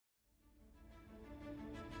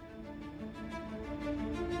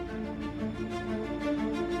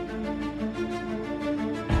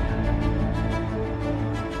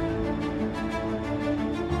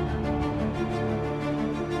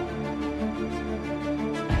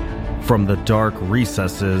From the dark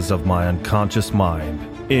recesses of my unconscious mind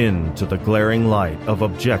into the glaring light of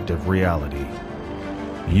objective reality.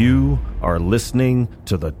 You are listening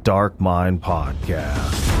to the Dark Mind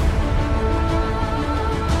Podcast.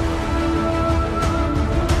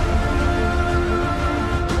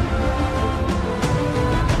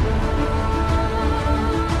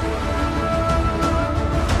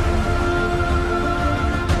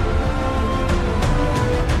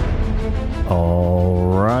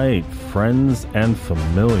 All right, friends and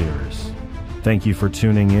familiars. Thank you for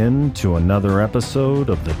tuning in to another episode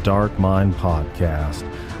of the Dark Mind Podcast,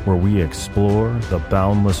 where we explore the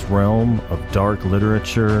boundless realm of dark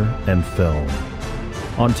literature and film.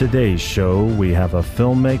 On today's show, we have a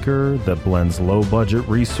filmmaker that blends low-budget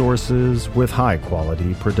resources with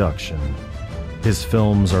high-quality production. His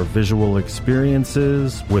films are visual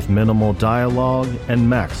experiences with minimal dialogue and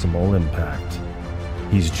maximal impact.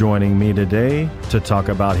 He's joining me today to talk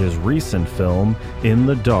about his recent film, In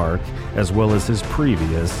the Dark, as well as his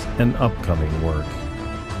previous and upcoming work.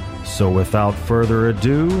 So without further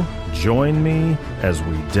ado, join me as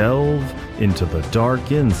we delve into the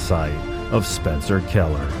dark insight of Spencer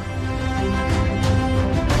Keller.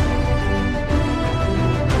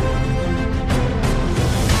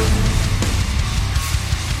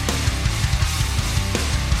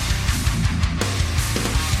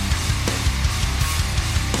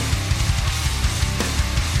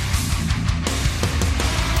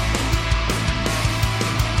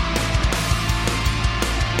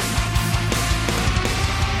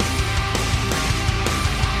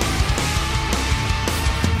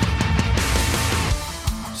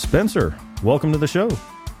 Spencer, welcome to the show.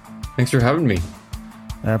 Thanks for having me.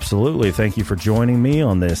 Absolutely. Thank you for joining me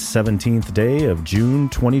on this 17th day of June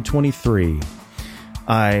 2023.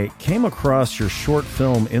 I came across your short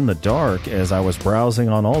film In the Dark as I was browsing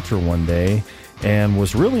on Alter one day and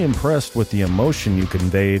was really impressed with the emotion you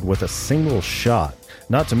conveyed with a single shot,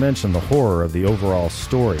 not to mention the horror of the overall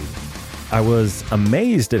story. I was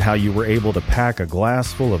amazed at how you were able to pack a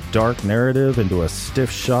glass full of dark narrative into a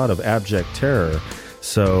stiff shot of abject terror.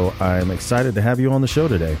 So I'm excited to have you on the show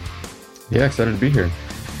today. Yeah, excited to be here.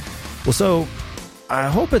 Well, so I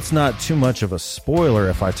hope it's not too much of a spoiler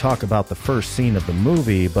if I talk about the first scene of the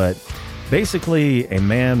movie, but basically a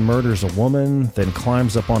man murders a woman, then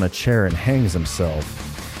climbs up on a chair and hangs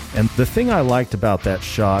himself. And the thing I liked about that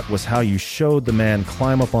shot was how you showed the man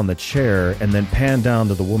climb up on the chair and then pan down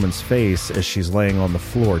to the woman's face as she's laying on the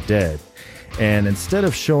floor dead. And instead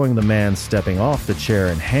of showing the man stepping off the chair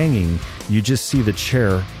and hanging, you just see the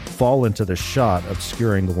chair fall into the shot,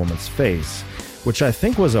 obscuring the woman's face, which I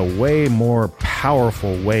think was a way more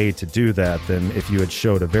powerful way to do that than if you had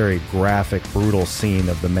showed a very graphic, brutal scene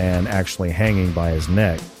of the man actually hanging by his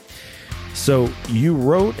neck. So you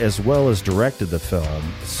wrote as well as directed the film.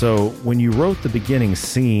 So when you wrote the beginning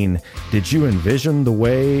scene, did you envision the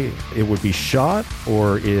way it would be shot,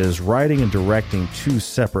 or is writing and directing two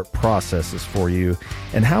separate processes for you?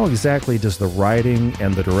 And how exactly does the writing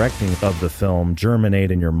and the directing of the film germinate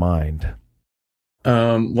in your mind?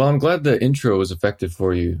 Well, I'm glad the intro was effective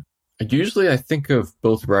for you. Usually I think of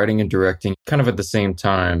both writing and directing kind of at the same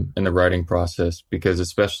time in the writing process, because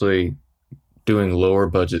especially doing lower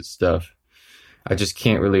budget stuff, I just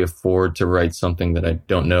can't really afford to write something that I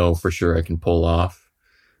don't know for sure I can pull off.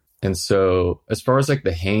 And so as far as like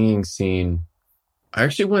the hanging scene, I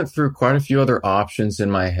actually went through quite a few other options in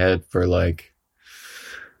my head for like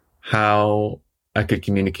how I could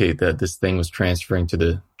communicate that this thing was transferring to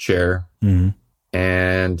the chair. Mm-hmm.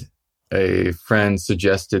 And a friend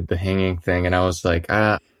suggested the hanging thing. And I was like,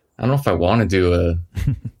 I don't know if I want to do a,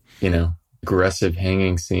 aggressive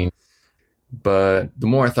hanging scene. But the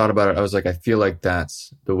more I thought about it, I was like, I feel like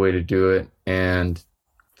that's the way to do it. And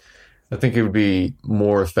I think it would be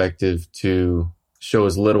more effective to show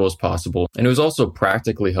as little as possible. And it was also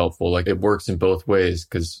practically helpful. Like it works in both ways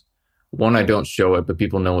because one, I don't show it, but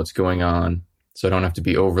people know what's going on. So I don't have to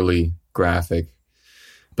be overly graphic.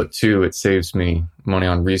 But two, it saves me money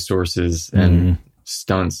on resources and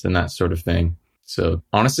stunts and that sort of thing. So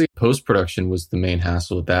honestly, post-production was the main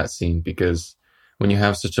hassle with that scene, because when you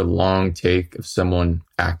have such a long take of someone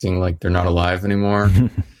acting like they're not alive anymore,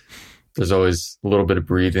 there's always a little bit of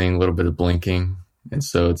breathing, a little bit of blinking. And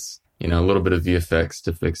so it's, a little bit of VFX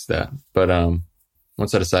to fix that. But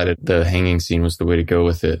once I decided the hanging scene was the way to go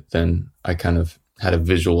with it, then I kind of had a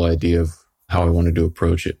visual idea of how I wanted to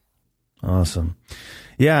approach it. Awesome.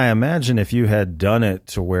 Yeah, I imagine if you had done it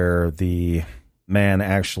to where the man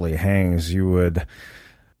actually hangs, you would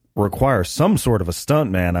require some sort of a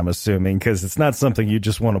stunt man, I'm assuming, because it's not something you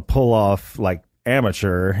just want to pull off like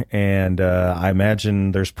amateur, and I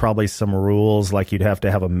imagine there's probably some rules, like you'd have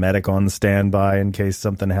to have a medic on standby in case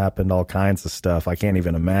something happened, all kinds of stuff. I can't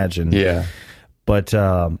even imagine. Yeah. But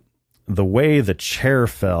the way the chair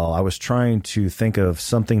fell, I was trying to think of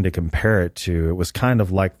something to compare it to. It was kind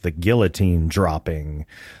of like the guillotine dropping.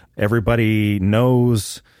 Everybody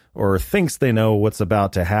knows or thinks they know what's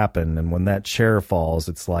about to happen. And when that chair falls,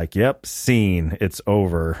 it's like, yep, scene, it's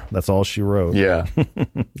over. That's all she wrote. Yeah.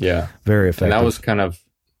 Yeah. Very effective. And that was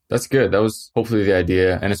that's good. That was hopefully the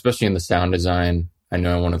idea. And especially in the sound design, I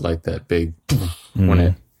know I wanted like that big when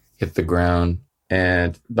it hit the ground.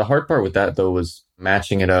 And the hard part with that, though, was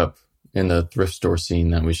matching it up in the thrift store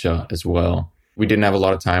scene that we shot as well. We didn't have a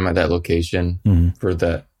lot of time at that location for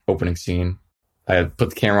that opening scene. I had put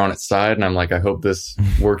the camera on its side and I'm like, I hope this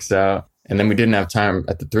works out. And then we didn't have time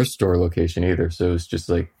at the thrift store location either. So it was just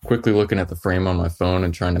like quickly looking at the frame on my phone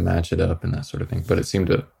and trying to match it up and that sort of thing. But it seemed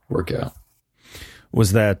to work out.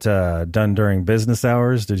 Was that done during business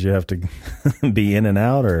hours? Did you have to be in and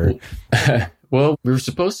out, or? Well, we were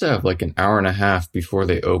supposed to have like an hour and a half before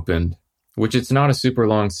they opened, which it's not a super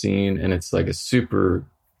long scene and it's like a super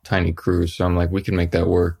tiny crew. So I'm like, we can make that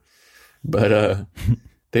work. But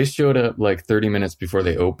they showed up like 30 minutes before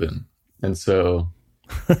they opened. And so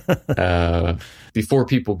before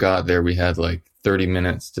people got there, we had like 30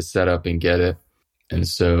 minutes to set up and get it. And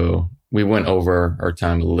so we went over our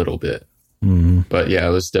time a little bit. But yeah,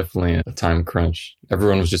 it was definitely a time crunch.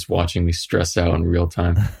 Everyone was just watching me stress out in real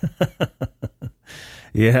time.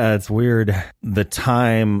 Yeah, it's weird. The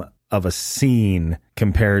time of a scene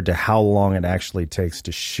compared to how long it actually takes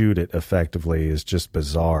to shoot it effectively is just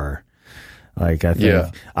bizarre. Like, I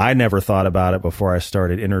think I never thought about it before I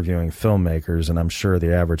started interviewing filmmakers, and I'm sure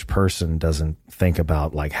the average person doesn't think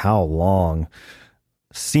about like how long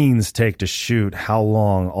scenes take to shoot, how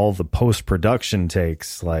long all the post-production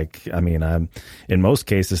takes. Like, I mean, in most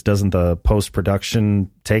cases, doesn't the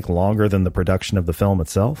post-production take longer than the production of the film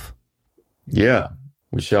itself? Yeah.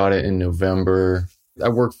 We shot it in November. I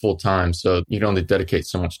work full time, so you can only dedicate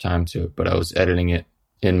so much time to it, but I was editing it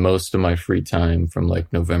in most of my free time from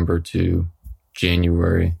like November to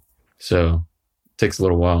January. So it takes a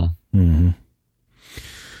little while.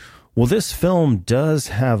 Well, this film does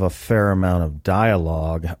have a fair amount of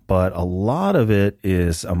dialogue, but a lot of it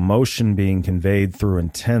is emotion being conveyed through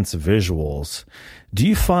intense visuals. Do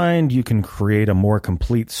you find you can create a more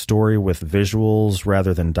complete story with visuals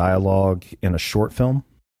rather than dialogue in a short film?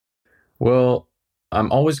 Well, I'm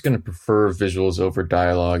always going to prefer visuals over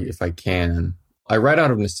dialogue if I can. I write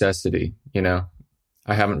out of necessity, you know.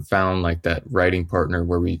 I haven't found like that writing partner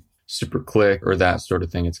where we super click or that sort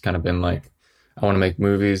of thing. It's kind of been like, I want to make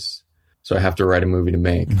movies, so I have to write a movie to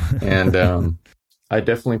make. And I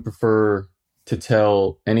definitely prefer to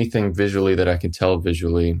tell anything visually that I can tell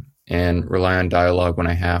visually and rely on dialogue when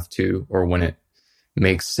I have to, or when it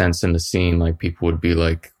makes sense in the scene. Like people would be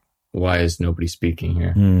like, why is nobody speaking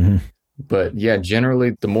here? But yeah,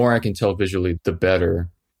 generally, the more I can tell visually, the better.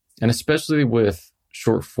 And especially with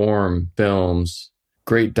short form films,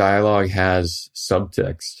 great dialogue has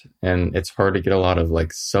subtext, and it's hard to get a lot of like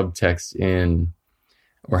subtext in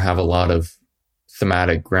or have a lot of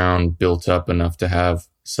thematic ground built up enough to have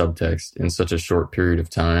subtext in such a short period of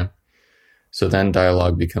time. So then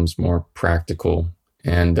dialogue becomes more practical.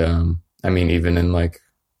 And I mean, even in like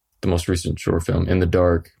the most recent short film, In the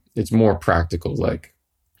Dark, it's more practical. Like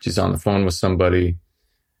she's on the phone with somebody,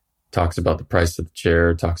 talks about the price of the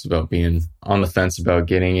chair, talks about being on the fence about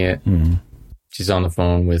getting it. She's on the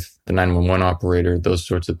phone with the 911 operator, those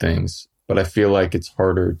sorts of things. But I feel like it's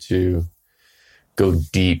harder to go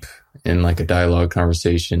deep in like a dialogue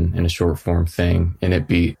conversation in a short form thing and it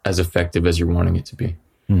be as effective as you're wanting it to be.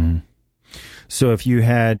 So if you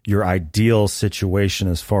had your ideal situation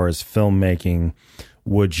as far as filmmaking,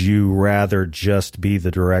 would you rather just be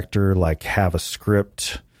the director, like have a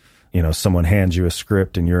script, you know, someone hands you a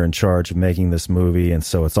script and you're in charge of making this movie, and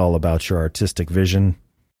so it's all about your artistic vision?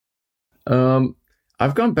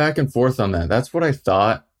 I've gone back and forth on that. That's what I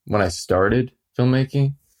thought when I started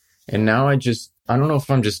filmmaking. And now I don't know if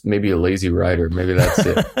I'm just maybe a lazy writer. Maybe that's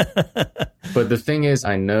it. But the thing is,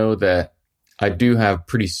 I know that I do have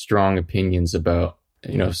pretty strong opinions about,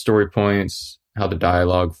 you know, story points, how the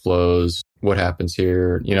dialogue flows, what happens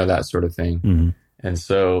here, you know, that sort of thing. And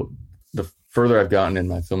so the further I've gotten in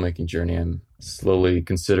my filmmaking journey, I'm slowly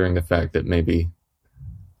considering the fact that maybe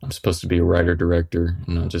I'm supposed to be a writer-director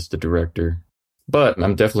and not just a director. But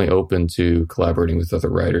I'm definitely open to collaborating with other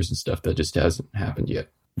writers and stuff. That just hasn't happened yet.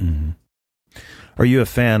 Are you a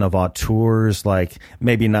fan of auteurs, like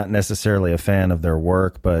maybe not necessarily a fan of their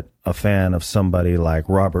work, but a fan of somebody like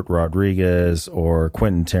Robert Rodriguez or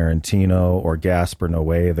Quentin Tarantino or Gaspar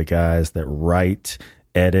Noé, the guys that write,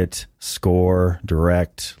 edit, score,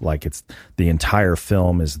 direct, like it's the entire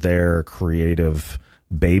film is their creative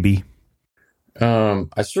baby?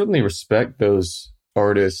 I certainly respect those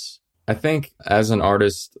artists. I think as an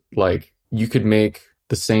artist, like you could make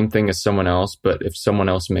the same thing as someone else, but if someone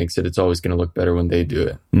else makes it, it's always going to look better when they do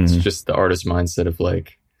it. Mm-hmm. It's just the artist mindset of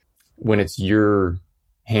like, when it's your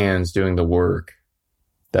hands doing the work,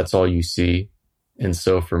 that's all you see. And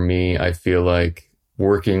so for me, I feel like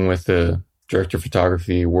working with a director of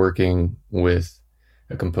photography, working with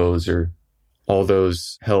a composer, all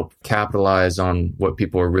those help capitalize on what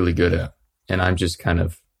people are really good at. And I'm just kind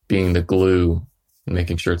of being the glue and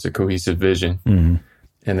making sure it's a cohesive vision. Mm-hmm.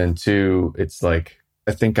 And then two, it's like,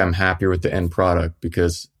 I think I'm happier with the end product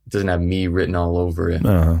because it doesn't have me written all over it.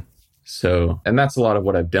 Uh-huh. So, and that's a lot of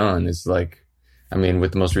what I've done is like, I mean,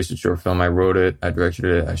 with the most recent short film, I wrote it, I directed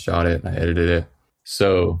it, I shot it, I edited it.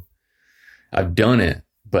 So I've done it,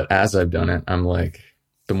 but as I've done it, I'm like,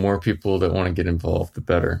 the more people that want to get involved, the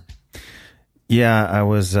better. Yeah, I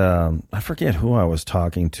was, I forget who I was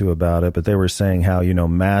talking to about it, but they were saying how, you know,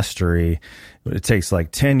 mastery, it takes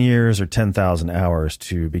like 10 years or 10,000 hours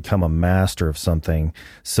to become a master of something.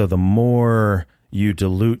 So the more you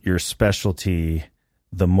dilute your specialty,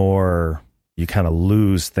 the more you kind of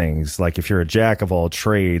lose things. Like if you're a jack of all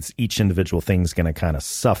trades, each individual thing's going to kind of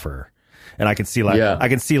suffer. And I can see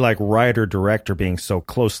like writer director being so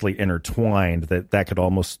closely intertwined that could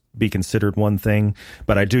almost be considered one thing.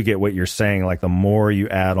 But I do get what you're saying. Like the more you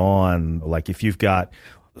add on, like if you've got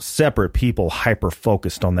separate people hyper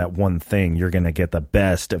focused on that one thing, you're going to get the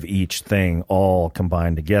best of each thing all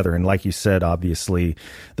combined together. And like you said, obviously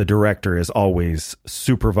the director is always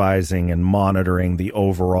supervising and monitoring the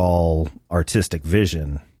overall artistic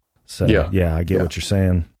vision. So yeah, I get what you're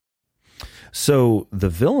saying. So the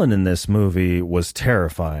villain in this movie was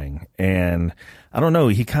terrifying. And I don't know,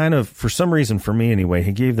 he kind of, for some reason for me anyway,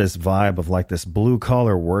 he gave this vibe of like this blue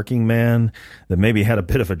collar working man that maybe had a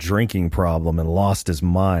bit of a drinking problem and lost his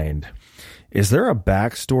mind. Is there a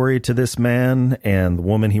backstory to this man and the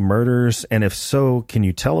woman he murders? And if so, can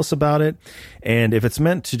you tell us about it? And if it's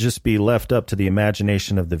meant to just be left up to the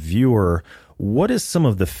imagination of the viewer, what is some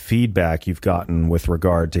of the feedback you've gotten with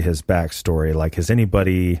regard to his backstory? Like, has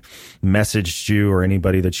anybody messaged you or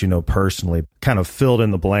anybody that you know personally kind of filled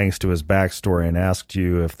in the blanks to his backstory and asked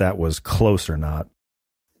you if that was close or not?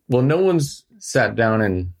 Well, no one's sat down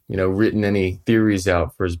and, you know, written any theories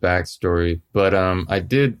out for his backstory, but I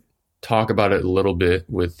did talk about it a little bit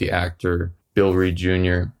with the actor Bill Reed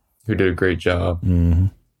Jr., who did a great job. Mm-hmm.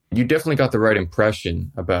 You definitely got the right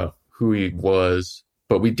impression about who he was,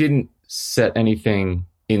 but we didn't set anything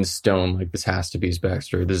in stone like this has to be his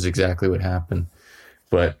backstory. This is exactly what happened.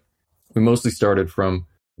 But we mostly started from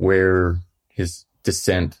where his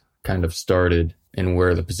descent kind of started and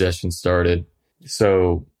where the possession started.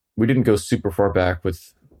 So we didn't go super far back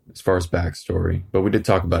with as far as backstory, but we did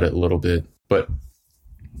talk about it a little bit. But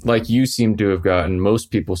like you seem to have gotten,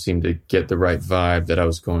 most people seem to get the right vibe that I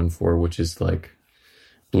was going for, which is like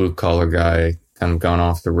blue collar guy, kind of gone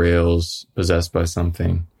off the rails, possessed by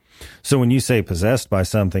something. So when you say possessed by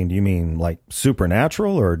something, do you mean like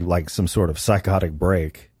supernatural or like some sort of psychotic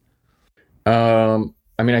break? I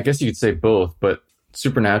mean, I guess you could say both, but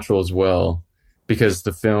supernatural as well, because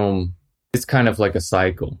the film is kind of like a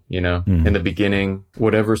cycle, you know? Mm-hmm. In the beginning,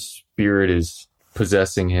 whatever spirit is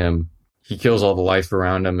possessing him, he kills all the life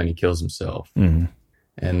around him and he kills himself. Mm-hmm.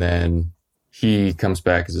 And then he comes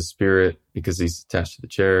back as a spirit because he's attached to the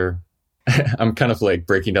chair. I'm kind of like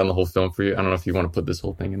breaking down the whole film for you. I don't know if you want to put this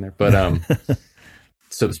whole thing in there, but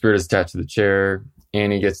so the spirit is attached to the chair,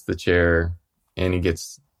 and he gets the chair, and he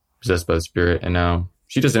gets possessed by the spirit, and now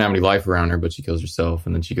she doesn't have any life around her, but she kills herself,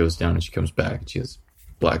 and then she goes down and she comes back, and she has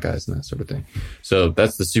black eyes and that sort of thing. So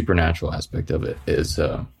that's the supernatural aspect of it, is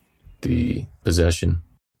the possession.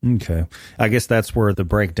 Okay. I guess that's where the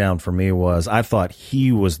breakdown for me was. I thought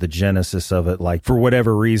he was the genesis of it. Like, for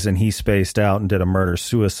whatever reason, he spaced out and did a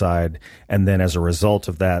murder-suicide. And then as a result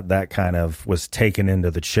of that, that kind of was taken into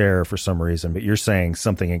the chair for some reason. But you're saying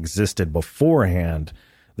something existed beforehand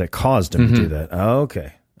that caused him to do that. Oh,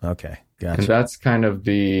 okay. Okay. Gotcha. And that's kind of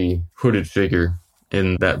the hooded figure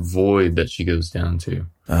in that void that she goes down to.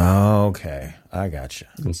 Oh, okay. I gotcha.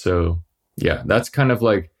 And so, yeah, that's kind of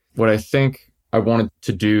like what I think I wanted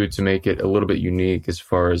to do to make it a little bit unique as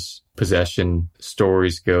far as possession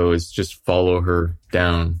stories go, is just follow her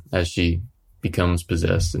down as she becomes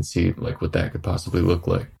possessed and see like what that could possibly look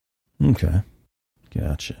like. Okay.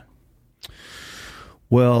 Gotcha.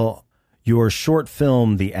 Well, your short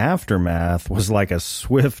film, The Aftermath, was like a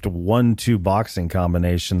swift 1-2 boxing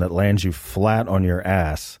combination that lands you flat on your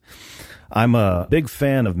ass. I'm a big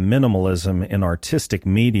fan of minimalism in artistic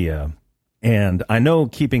media, and I know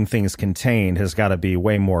keeping things contained has got to be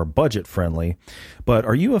way more budget friendly, but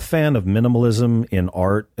are you a fan of minimalism in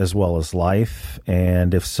art as well as life?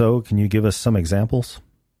 And if so, can you give us some examples?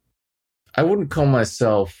 I wouldn't call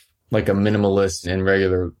myself like a minimalist in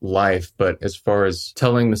regular life, but as far as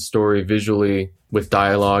telling the story visually with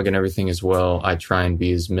dialogue and everything as well, I try and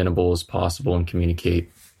be as minimal as possible and communicate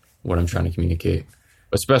what I'm trying to communicate.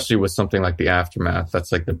 Especially with something like The Aftermath,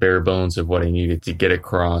 that's like the bare bones of what I needed to get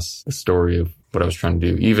across the story of what I was trying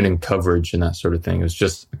to do. Even in coverage and that sort of thing, it was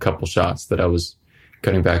just a couple shots that I was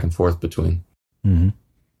cutting back and forth between. Mm-hmm.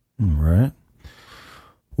 All right.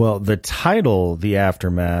 Well, the title, The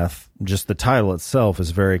Aftermath, just the title itself is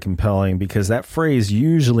very compelling because that phrase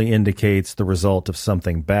usually indicates the result of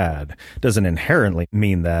something bad. It doesn't inherently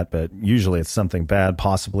mean that, but usually it's something bad,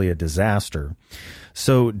 possibly a disaster.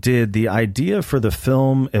 So did the idea for the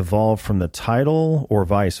film evolve from the title or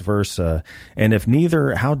vice versa? And if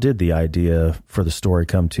neither, how did the idea for the story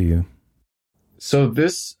come to you? So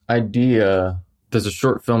this idea, there's a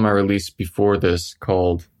short film I released before this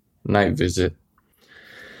called Night Visit.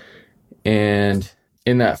 And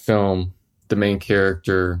in that film, the main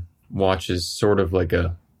character watches sort of like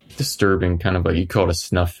a disturbing kind of like, you call it a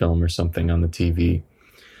snuff film or something on the TV.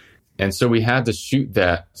 And so we had to shoot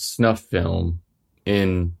that snuff film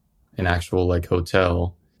in an actual like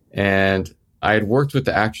hotel. And I had worked with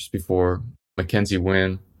the actress before, Mackenzie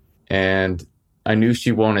Wynn, and I knew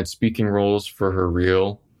she wanted speaking roles for her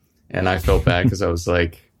reel. And I felt bad because I was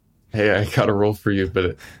like, hey, I got a role for you,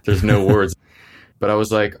 but there's no words. But I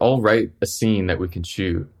was like, I'll write a scene that we can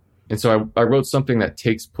shoot. And so I wrote something that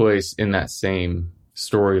takes place in that same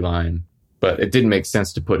storyline, but it didn't make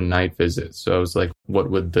sense to put Night Visit. So I was like,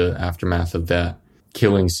 what would the aftermath of that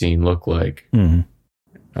killing scene look like? Mm-hmm.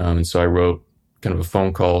 And so I wrote kind of a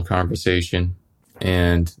phone call conversation,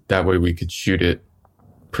 and that way we could shoot it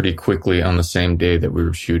pretty quickly on the same day that we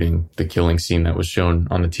were shooting the killing scene that was shown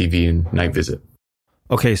on the TV in Night Visit.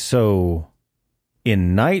 Okay, so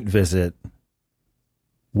in Night Visit,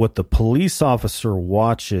 what the police officer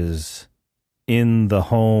watches in the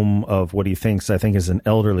home of what he thinks, I think, is an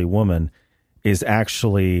elderly woman, is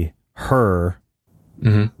actually her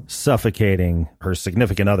suffocating her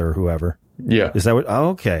significant other or whoever. Yeah. Is that what?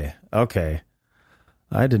 Oh, okay.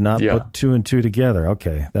 I did not put two and two together.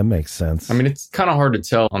 Okay, that makes sense. I mean, it's kind of hard to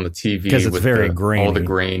tell on the TV because it's very grainy. All the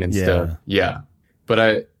grain and stuff. Yeah.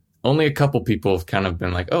 But only a couple people have kind of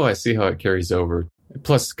been like, oh, I see how it carries over.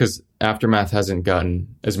 Plus, because Aftermath hasn't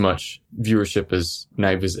gotten as much viewership as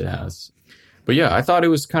Night Visit has. But yeah, I thought it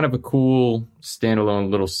was kind of a cool standalone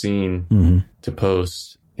little scene to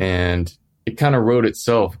post. And it kind of wrote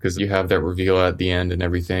itself because you have that reveal at the end and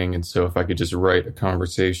everything. And so if I could just write a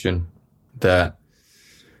conversation that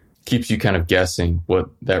keeps you kind of guessing what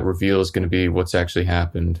that reveal is going to be, what's actually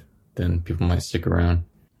happened, then people might stick around.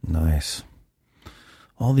 Nice.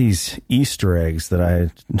 All these Easter eggs that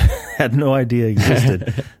I had no idea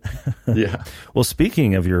existed. Yeah. Well,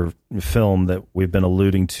 speaking of your film that we've been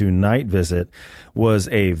alluding to, Night Visit was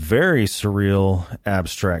a very surreal,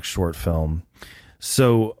 abstract short film.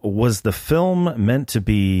 So was the film meant to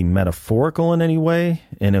be metaphorical in any way?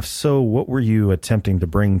 And if so, what were you attempting to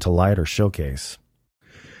bring to light or showcase?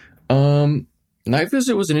 Night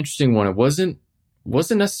Visit was an interesting one. It wasn't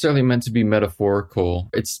necessarily meant to be metaphorical.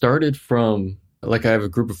 It started from, like, I have a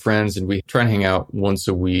group of friends and we try and hang out once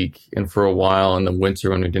a week. And for a while in the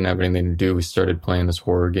winter when we didn't have anything to do, we started playing this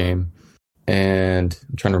horror game. And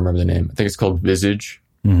I'm trying to remember the name. I think it's called Visage.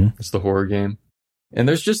 It's the horror game. And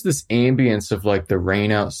there's just this ambience of like the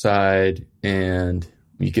rain outside, and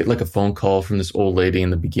you get like a phone call from this old lady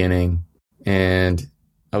in the beginning. And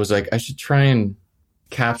I was like, I should try and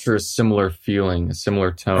capture a similar feeling, a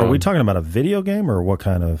similar tone. Are we talking about a video game or what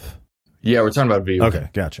kind of? Yeah, we're talking about a video game. Okay,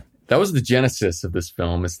 gotcha. That was the genesis of this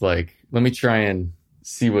film. It's like, let me try and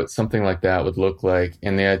see what something like that would look like.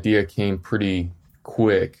 And the idea came pretty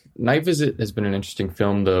quick. Night Visit has been an interesting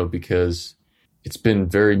film, though, because it's been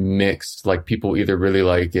very mixed. Like, people either really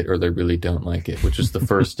like it or they really don't like it, which is the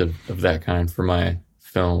first of that kind for my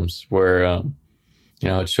films, where,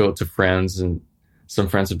 I'd show it to friends, and some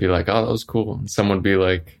friends would be like, oh, that was cool. And someone would be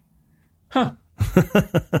like, huh.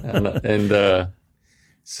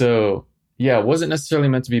 So, yeah, it wasn't necessarily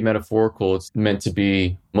meant to be metaphorical. It's meant to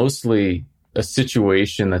be mostly a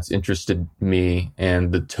situation that's interested me,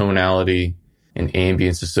 and the tonality and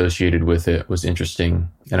ambience associated with it was interesting.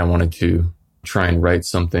 And I wanted to try and write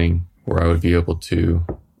something where I would be able to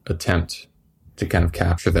attempt to kind of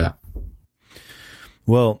capture that.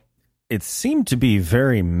 Well, it seemed to be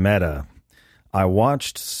very meta. I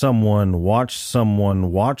watched someone watch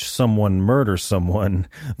someone murder someone.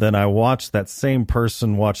 Then I watched that same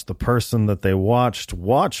person watch the person that they watch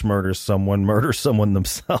murder someone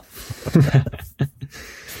themselves.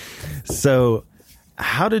 So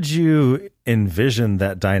how did you envision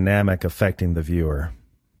that dynamic affecting the viewer?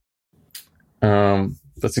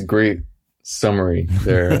 That's a great summary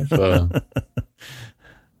there.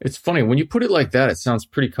 It's funny when you put it like that, it sounds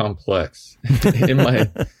pretty complex.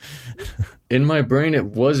 In my brain, it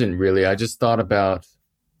wasn't really. I just thought about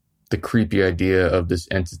the creepy idea of this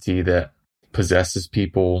entity that possesses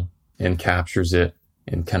people and captures it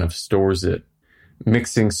and kind of stores it.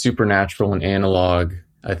 Mixing supernatural and analog,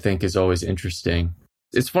 I think, is always interesting.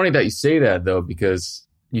 It's funny that you say that, though, because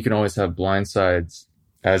you can always have blind sides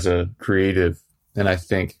as a creative. And I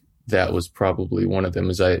think that was probably one of them,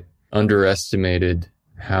 is I underestimated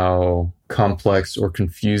how complex or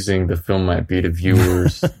confusing the film might be to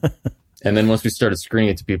viewers. And then once we started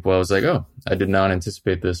screening it to people, I was like, oh, I did not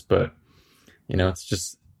anticipate this, but it's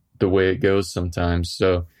just the way it goes sometimes.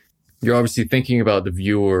 So you're obviously thinking about the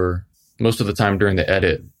viewer most of the time during the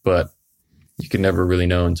edit, but you can never really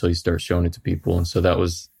know until you start showing it to people. And so that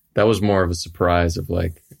was more of a surprise of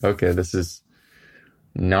like, okay, this is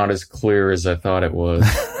not as clear as I thought it was.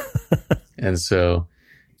 And so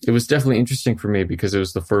it was definitely interesting for me because it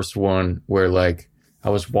was the first one where like I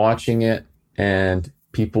was watching it and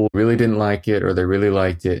people really didn't like it or they really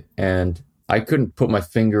liked it. And I couldn't put my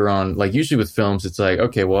finger on, like usually with films, it's like,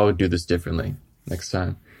 okay, well, I would do this differently next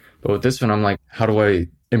time. But with this one, I'm like, how do I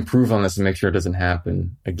improve on this and make sure it doesn't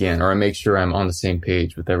happen again? Or I make sure I'm on the same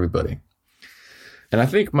page with everybody. And I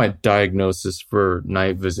think my diagnosis for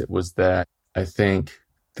Night Visit was that I think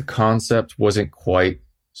the concept wasn't quite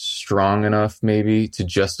strong enough maybe to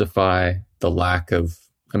justify the lack of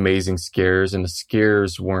amazing scares, and the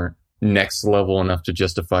scares weren't next level enough to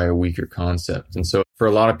justify a weaker concept. And so for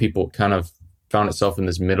a lot of people, it kind of found itself in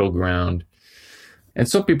this middle ground. And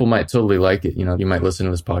some people might totally like it. You might listen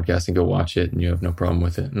to this podcast and go watch it and you have no problem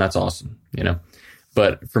with it. And that's awesome,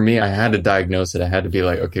 But for me, I had to diagnose it. I had to be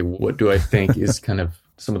like, okay, what do I think is kind of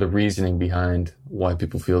some of the reasoning behind why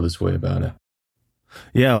people feel this way about it?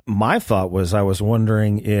 Yeah, my thought was, I was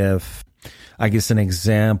wondering if, I guess an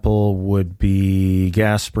example would be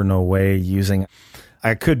Gaspar Noé using,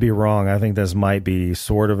 I could be wrong, I think this might be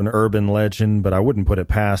sort of an urban legend, but I wouldn't put it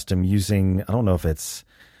past him using, I don't know if it's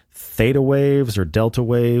theta waves or delta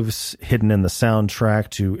waves hidden in the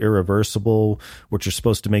soundtrack to Irreversible, which are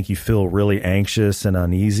supposed to make you feel really anxious and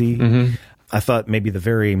uneasy. Mm-hmm. I thought maybe the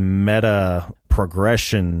very meta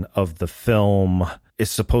progression of the film is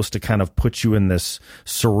supposed to kind of put you in this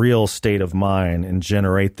surreal state of mind and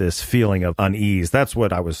generate this feeling of unease. That's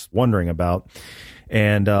what I was wondering about.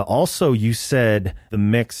 And also, you said the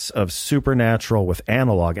mix of supernatural with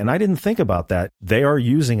analog, and I didn't think about that. They are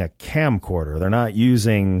using a camcorder. They're not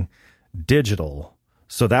using digital.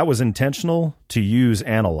 So that was intentional to use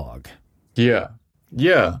analog. Yeah.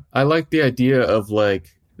 I like the idea of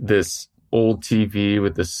like this old TV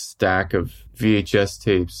with a stack of VHS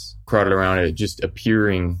tapes crowded around it, just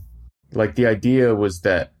appearing. Like the idea was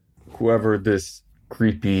that whoever this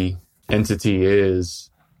creepy entity is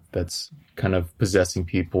that's kind of possessing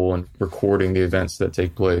people and recording the events that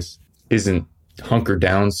take place isn't hunkered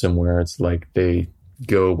down somewhere. It's like they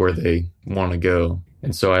go where they want to go.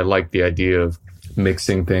 And so I like the idea of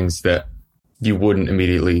mixing things that you wouldn't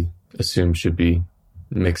immediately assume should be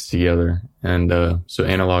mixed together. And so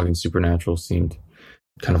analog and supernatural seemed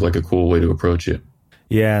kind of like a cool way to approach it.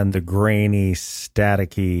 Yeah, and the grainy,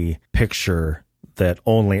 staticky picture that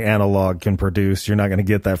only analog can produce, you're not going to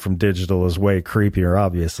get that from digital, is way creepier,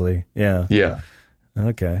 obviously. Yeah.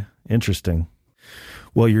 Okay, interesting.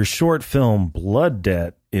 Well, your short film, Blood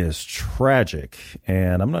Debt, is tragic,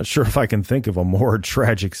 and I'm not sure if I can think of a more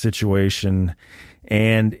tragic situation,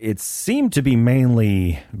 and it seemed to be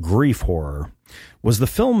mainly grief horror. Was the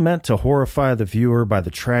film meant to horrify the viewer by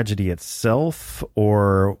the tragedy itself,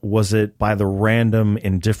 or was it by the random,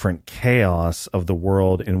 indifferent chaos of the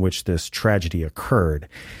world in which this tragedy occurred?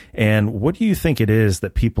 And what do you think it is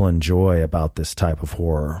that people enjoy about this type of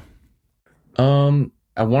horror?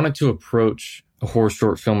 I wanted to approach a horror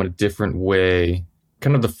short film in a different way.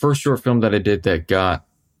 Kind of the first short film that I did that got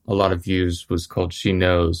a lot of views was called She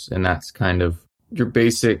Knows, and that's kind of your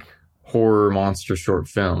basic horror monster short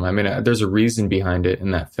film. I mean, there's a reason behind it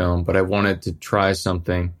in that film, but I wanted to try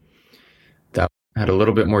something that had a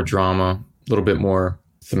little bit more drama, a little bit more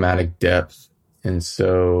thematic depth. And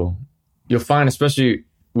so you'll find, especially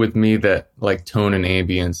with me that like tone and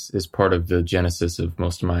ambience is part of the genesis of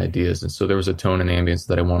most of my ideas. And so there was a tone and ambience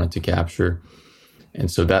that I wanted to capture. And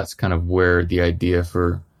so that's kind of where the idea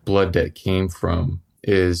for Blood Debt came from.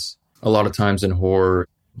 Is a lot of times in horror,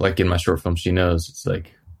 like in my short film, She Knows, it's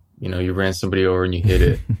like, you know, you ran somebody over and you hit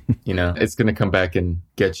it, you know, it's going to come back and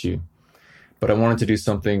get you. But I wanted to do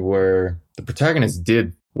something where the protagonist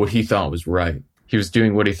did what he thought was right. He was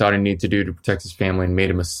doing what he thought he needed to do to protect his family and made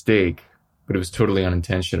a mistake, but it was totally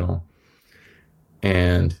unintentional.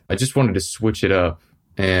 And I just wanted to switch it up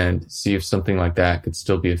and see if something like that could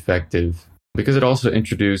still be effective, because it also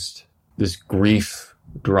introduced this grief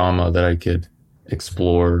drama that I could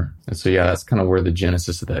explore. And so, yeah, that's kind of where the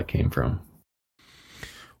genesis of that came from.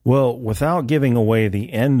 Well, without giving away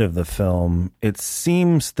the end of the film, it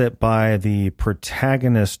seems that by the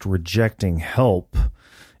protagonist rejecting help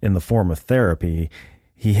in the form of therapy,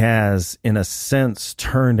 he has, in a sense,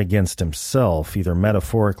 turned against himself, either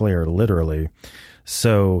metaphorically or literally.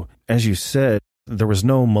 So, as you said, there was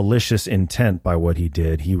no malicious intent by what he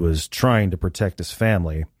did. He was trying to protect his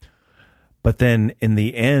family. But then in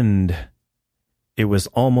the end, it was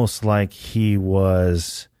almost like he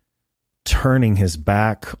was turning his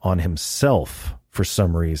back on himself for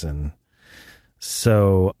some reason.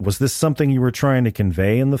 So was this something you were trying to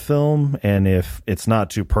convey in the film? And if it's not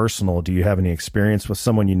too personal, do you have any experience with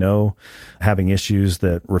someone you know having issues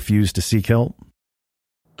that refuse to seek help?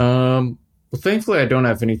 Well, thankfully, I don't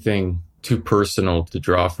have anything too personal to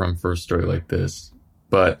draw from for a story like this.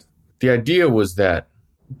 But the idea was that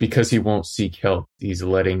because he won't seek help, he's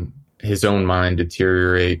letting his own mind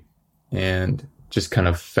deteriorate and just kind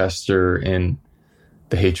of fester in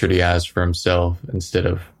the hatred he has for himself, instead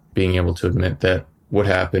of being able to admit that what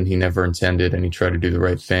happened he never intended and he tried to do the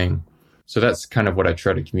right thing. So that's kind of what I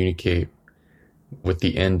try to communicate with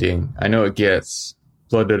the ending. I know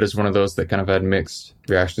Blood Debt is one of those that kind of had mixed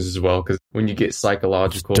reactions as well, because when you get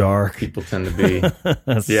psychological, dark. People tend to be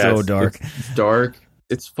so dark. It's dark.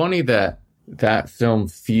 It's funny that film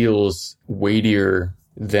feels weightier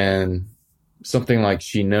than something like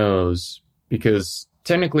She Knows, because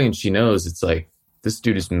technically in She Knows, it's like, this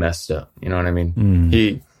dude is messed up. You know what I mean?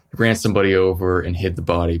 He ran somebody over and hid the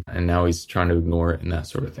body, and now he's trying to ignore it and that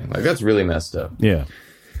sort of thing. Like, that's really messed up. Yeah.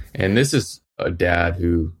 And this is a dad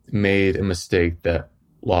who made a mistake that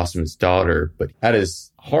lost him his daughter, but at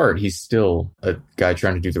his heart, he's still a guy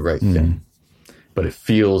trying to do the right thing. But it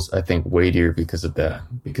feels, I think, weightier because of that,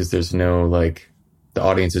 because there's no, like, the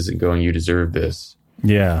audience isn't going, you deserve this.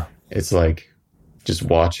 Yeah. It's like just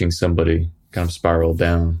watching somebody kind of spiral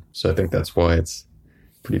down. So I think that's why it's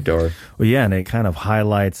pretty dark. Well, yeah, and it kind of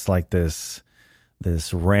highlights like this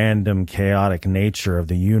random chaotic nature of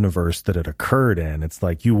the universe that it occurred in. It's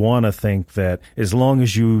like you want to think that as long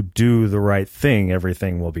as you do the right thing,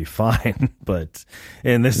 everything will be fine. But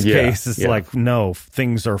in this case, it's like, no,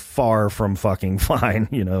 things are far from fucking fine,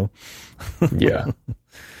 you know? Yeah.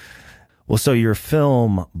 Well, so your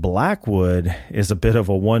film Blackwood is a bit of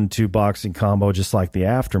a 1-2 boxing combo, just like The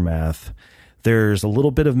Aftermath. There's a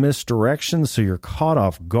little bit of misdirection, so you're caught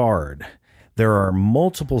off guard. There are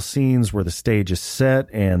multiple scenes where the stage is set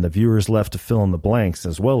and the viewer's left to fill in the blanks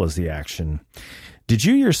as well as the action. Did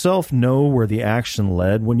you yourself know where the action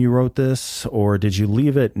led when you wrote this, or did you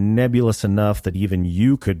leave it nebulous enough that even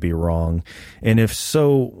you could be wrong? And if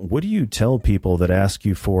so, what do you tell people that ask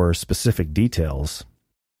you for specific details?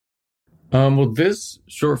 Well, this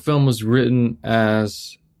short film was written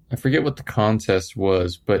as, I forget what the contest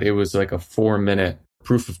was, but it was like a 4-minute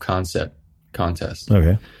proof of concept contest.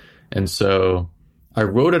 Okay. And so I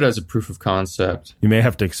wrote it as a proof of concept. You may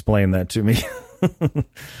have to explain that to me.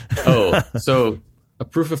 So a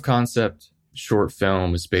proof of concept short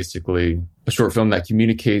film is basically a short film that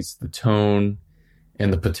communicates the tone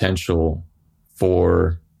and the potential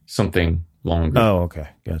for something longer. Oh, okay.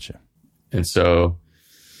 Gotcha. And so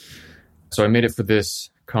I made it for this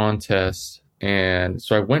contest. And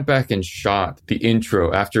so I went back and shot the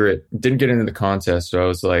intro after it didn't get into the contest. So I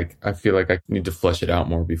was like, I feel like I need to flesh it out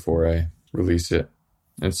more before I release it.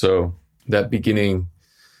 And so that beginning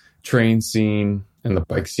train scene and the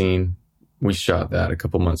bike scene, we shot that a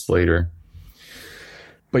couple months later.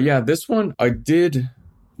 But yeah, this one, I did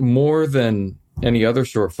more than any other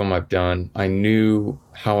short film I've done. I knew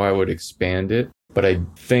how I would expand it. But I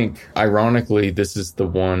think, ironically, this is the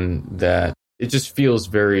one that it just feels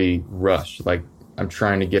very rushed. Like I'm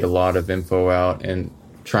trying to get a lot of info out and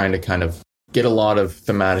trying to kind of get a lot of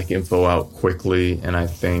thematic info out quickly. And I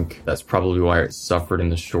think that's probably why it suffered in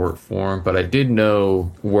the short form. But I did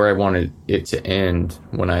know where I wanted it to end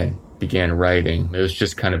when I began writing. It was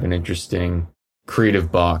just kind of an interesting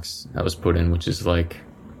creative box I was put in, which is like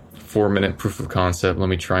 4-minute proof of concept. Let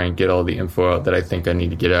me try and get all the info out that I think I need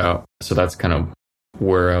to get out. So that's kind of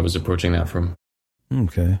where I was approaching that from.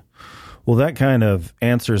 Okay. Well, that kind of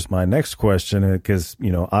answers my next question because,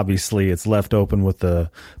 obviously it's left open with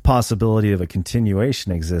the possibility of a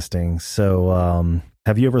continuation existing. So,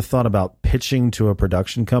 have you ever thought about pitching to a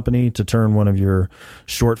production company to turn one of your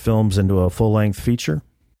short films into a full-length feature?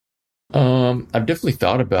 I've definitely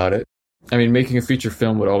thought about it. I mean, making a feature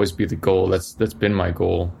film would always be the goal. That's been my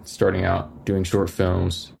goal, starting out doing short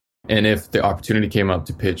films. And if the opportunity came up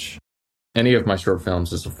to pitch any of my short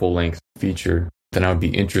films as a full-length feature, then I would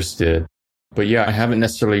be interested. But yeah, I haven't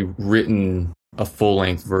necessarily written a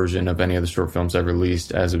full-length version of any of the short films I've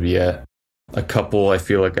released as of yet. A couple I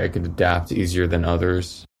feel like I could adapt easier than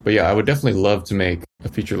others. But yeah, I would definitely love to make a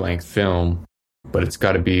feature-length film, but it's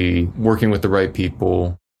got to be working with the right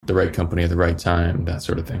people, the right company at the right time, that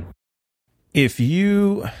sort of thing. Do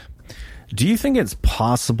you think it's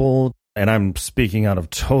possible, and I'm speaking out of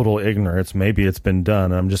total ignorance, maybe it's been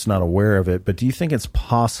done, I'm just not aware of it, but do you think it's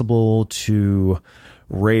possible to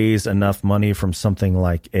raise enough money from something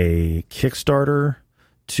like a Kickstarter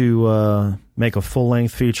to make a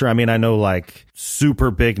full-length feature? I mean, I know like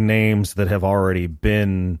super big names that have already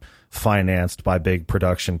been financed by big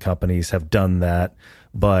production companies have done that,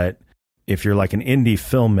 but if you're like an indie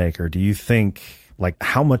filmmaker, do you think, like,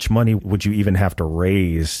 how much money would you even have to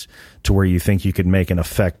raise to where you think you could make an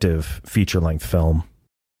effective feature-length film?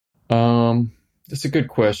 That's a good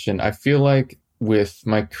question. I feel like with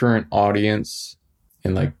my current audience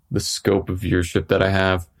and like the scope of viewership that I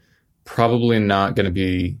have, probably not going to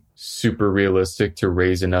be super realistic to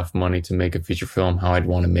raise enough money to make a feature film how I'd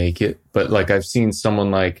want to make it. But like I've seen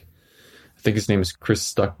someone like, I think his name is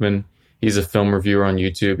Chris Stuckman. He's a film reviewer on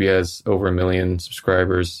YouTube. He has over 1 million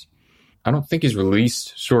subscribers. I don't think he's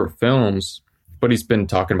released short films, but he's been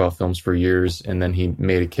talking about films for years. And then he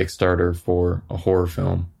made a Kickstarter for a horror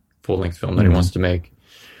film, full-length film that he wants to make.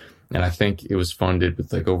 And I think it was funded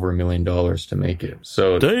with like over $1 million to make it.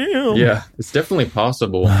 So damn. Yeah, it's definitely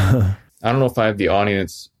possible. I don't know if I have the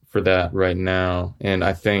audience for that right now. And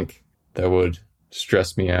I think that would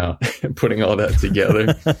stress me out putting all that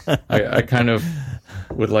together. I kind of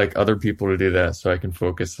would like other people to do that so I can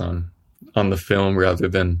focus on the film rather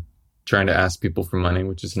than trying to ask people for money,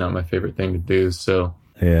 which is not my favorite thing to do. So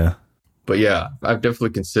yeah. But yeah, I've definitely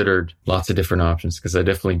considered lots of different options because I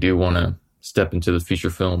definitely do want to step into the feature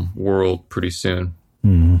film world pretty soon.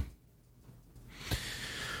 Mm-hmm.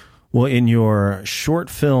 Well, in your short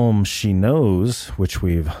film, She Knows, which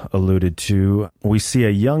we've alluded to, we see a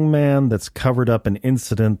young man that's covered up an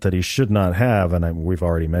incident that he should not have. And we've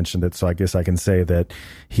already mentioned it, so I guess I can say that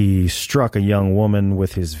he struck a young woman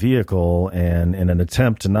with his vehicle, and in an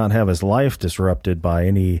attempt to not have his life disrupted by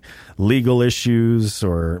any legal issues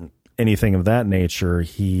or anything of that nature,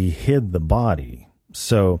 he hid the body.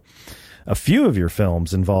 So a few of your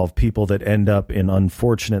films involve people that end up in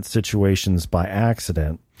unfortunate situations by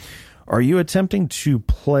accident. Are you attempting to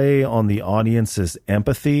play on the audience's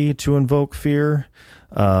empathy to invoke fear?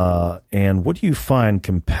 And what do you find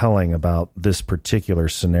compelling about this particular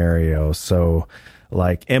scenario? So,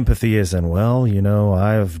 like, empathy is in, well,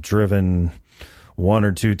 I've driven 1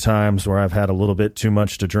 or 2 times where I've had a little bit too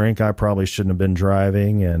much to drink. I probably shouldn't have been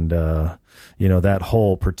driving. And, that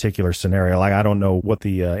whole particular scenario, like, I don't know what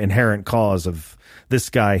the inherent cause of this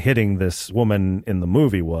guy hitting this woman in the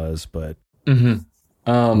movie was, but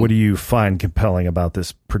what do you find compelling about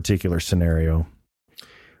this particular scenario?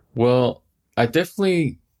 Well, I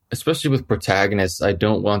definitely, especially with protagonists, I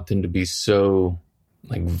don't want them to be so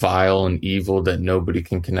like vile and evil that nobody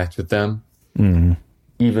can connect with them. Mm-hmm.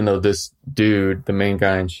 Even though this dude, the main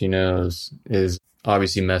guy in She Knows, is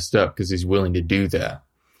obviously messed up because he's willing to do that.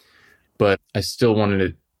 But I still wanted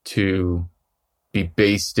it to be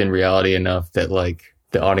based in reality enough that like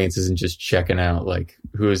the audience isn't just checking out like,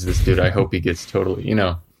 who is this dude? I hope he gets totally,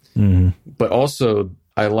 Mm-hmm. But also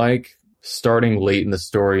I like starting late in the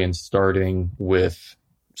story and starting with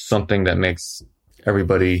something that makes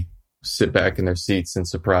everybody sit back in their seats in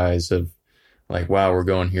surprise of like, wow, we're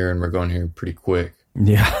going here and we're going here pretty quick.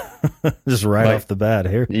 Yeah. Just right off the bat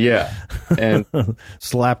here. Yeah. And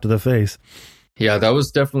slap to the face. Yeah, that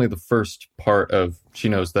was definitely the first part of She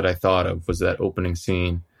Knows that I thought of, was that opening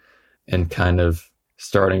scene and kind of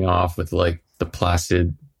starting off with like the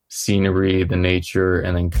placid scenery, the nature,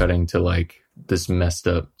 and then cutting to like this messed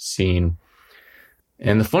up scene.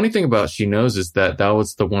 And the funny thing about She Knows is that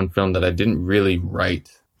was the one film that I didn't really write.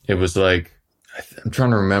 It was like, I'm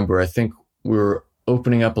trying to remember, I think we were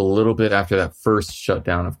opening up a little bit after that first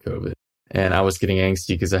shutdown of COVID. And I was getting angsty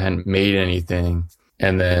because I hadn't made anything.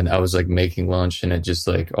 And then I was like making lunch and it just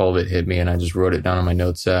like all of it hit me and I just wrote it down on my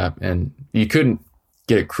notes app, and you couldn't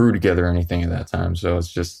get a crew together or anything at that time. So I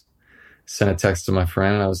was just sent a text to my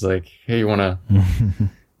friend and I was like, hey, you want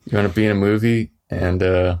to be in a movie? And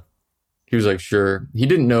he was like, sure. He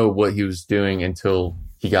didn't know what he was doing until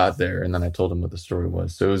he got there. And then I told him what the story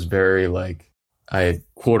was. So it was very like, I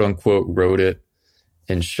quote unquote wrote it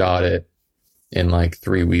and shot it in like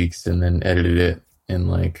 3 weeks and then edited it in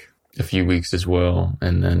like a few weeks as well,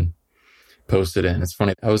 and then posted it. And it's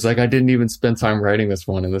funny, I was like, I didn't even spend time writing this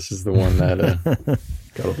one, and this is the one that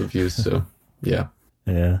got all the views. So yeah.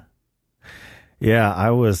 I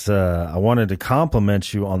wanted to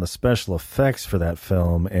compliment you on the special effects for that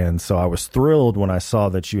film, and so I was thrilled when I saw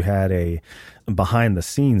that you had a behind the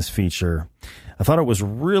scenes feature. I thought it was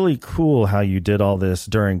really cool how you did all this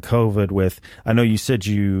during COVID with, I know you said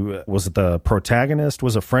was the protagonist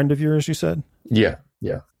was a friend of yours, you said? Yeah.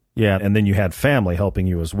 Yeah, and then you had family helping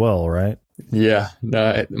you as well, right? Yeah,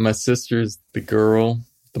 no, my sister's the girl,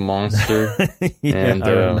 the monster. Yeah,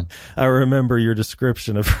 and I remember your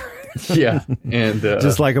description of her. Yeah, and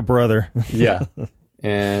just like a brother. Yeah,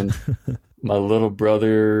 and my little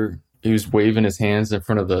brother, he was waving his hands in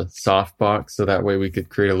front of the softbox, so that way we could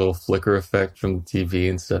create a little flicker effect from the TV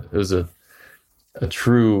and stuff. It was a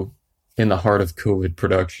true in the heart of COVID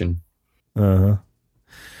production. Uh-huh.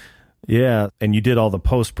 Yeah, and you did all the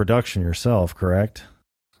post-production yourself, correct?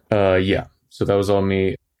 Yeah, so that was all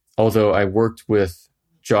me. Although I worked with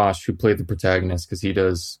Josh, who played the protagonist, because he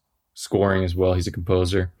does scoring as well. He's a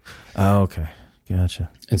composer. Oh, okay. Gotcha.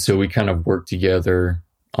 And so we kind of worked together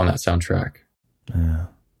on that soundtrack.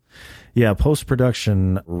 Yeah,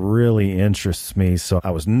 post-production really interests me. So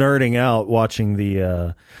I was nerding out watching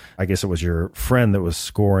I guess it was your friend that was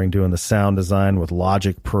scoring, doing the sound design with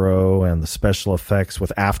Logic Pro and the special effects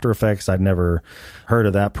with After Effects. I'd never heard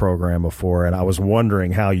of that program before, and I was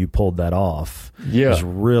wondering how you pulled that off. Yeah. It was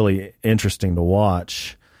really interesting to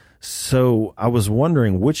watch. So I was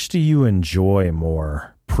wondering, which do you enjoy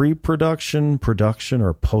more, pre-production, production,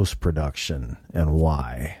 or post-production, and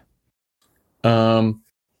why?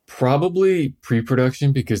 Probably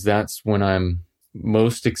pre-production, because that's when I'm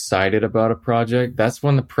most excited about a project. That's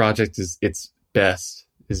when the project is its best,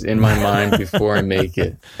 is in my mind before I make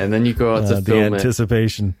it. And then you go out to film it. The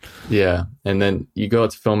anticipation. Yeah. And then you go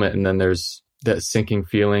out to film it, and then there's that sinking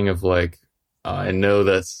feeling of like, I know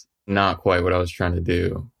that's not quite what I was trying to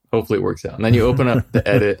do. Hopefully it works out. And then you open up the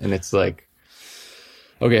edit and it's like,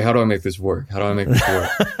 okay, how do I make this work?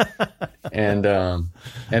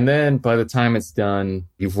 And then by the time it's done,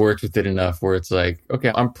 you've worked with it enough where it's like,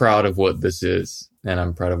 okay, I'm proud of what this is and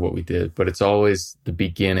I'm proud of what we did. But it's always the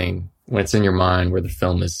beginning when it's in your mind where the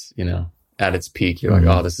film is, at its peak. You're like,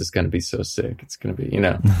 oh, this is going to be so sick. It's going to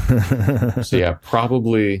be, So yeah,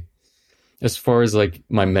 probably as far as like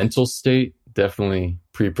my mental state, definitely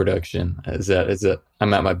pre-production is that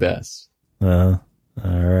I'm at my best. All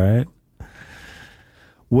right.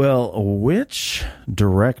 Well, which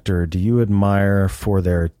director do you admire for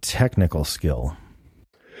their technical skill?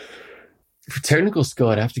 For technical skill,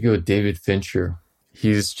 I'd have to go with David Fincher.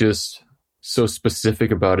 He's just so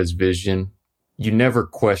specific about his vision. You never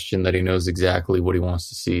question that he knows exactly what he wants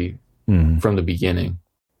to see from the beginning.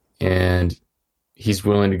 And he's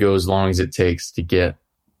willing to go as long as it takes to get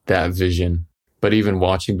that vision. But even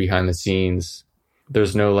watching behind the scenes,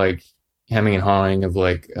 there's no like hemming and hawing of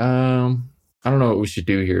like, I don't know what we should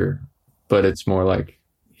do here, but it's more like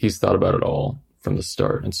he's thought about it all from the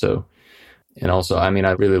start. And also, I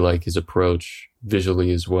really like his approach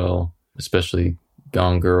visually as well, especially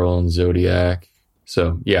Gone Girl and Zodiac.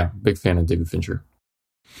 So yeah, big fan of David Fincher.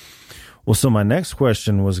 Well, so my next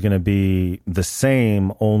question was going to be the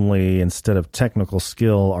same, only instead of technical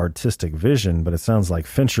skill, artistic vision, but it sounds like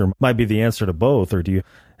Fincher might be the answer to both, or do you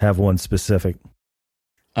have one specific?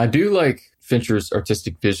 I do like Fincher's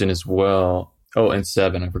artistic vision as well. Oh, and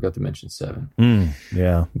Seven. I forgot to mention Seven.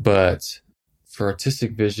 Yeah. But for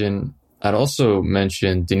artistic vision, I'd also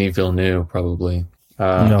mention Denis Villeneuve, probably.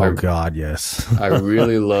 God, yes. I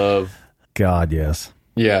really love... God, yes.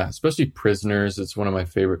 Yeah, especially Prisoners. It's one of my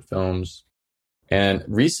favorite films. And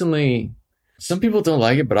recently, some people don't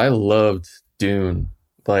like it, but I loved Dune.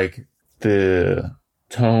 Like, the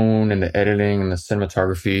tone and the editing and the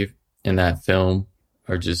cinematography in that film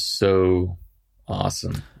are just so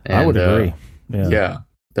awesome. And, I would agree. Yeah,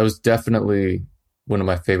 that was definitely one of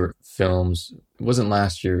my favorite films. It wasn't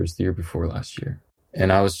last year, it was the year before last year.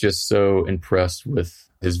 And I was just so impressed with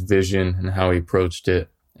his vision and how he approached it.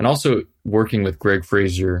 And also working with Greg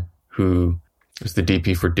Fraser, who was the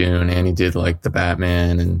DP for Dune, and he did like the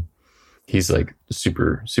Batman, and he's like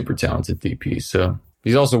super, super talented DP. So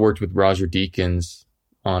he's also worked with Roger Deakins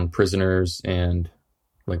on Prisoners and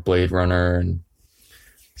like Blade Runner. And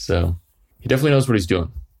so he definitely knows what he's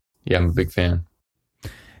doing. Yeah, I'm a big fan.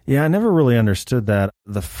 Yeah, I never really understood that.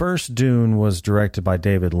 The first Dune was directed by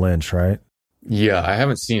David Lynch, right? Yeah, I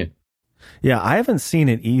haven't seen it. Yeah, I haven't seen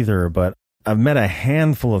it either, but I've met a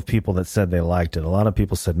handful of people that said they liked it. A lot of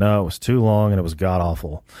people said, no, it was too long and it was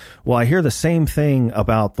god-awful. Well, I hear the same thing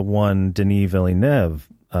about the one Denis Villeneuve,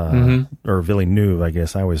 or Villeneuve, I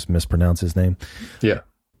guess. I always mispronounce his name. Yeah.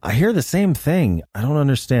 I hear the same thing. I don't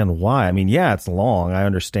understand why. I mean, yeah, it's long. I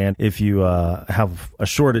understand if you have a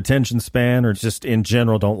short attention span or just in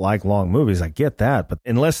general don't like long movies. I get that. But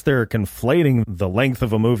unless they're conflating the length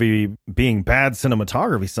of a movie being bad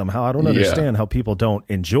cinematography somehow, I don't understand how people don't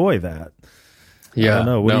enjoy that. Yeah. I don't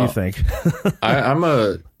know. What do you think?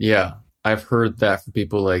 I've heard that from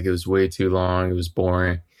people, like it was way too long. It was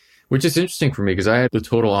boring, which is interesting for me because I had the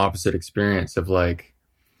total opposite experience of like,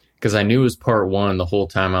 because I knew it was part one the whole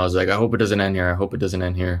time. I was like, I hope it doesn't end here. I hope it doesn't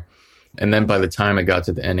end here. And then by the time it got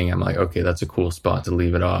to the ending, I'm like, okay, that's a cool spot to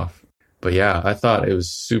leave it off. But yeah, I thought it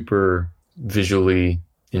was super visually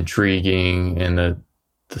intriguing and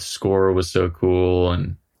the score was so cool.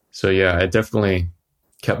 And so, yeah, it definitely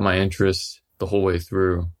kept my interest the whole way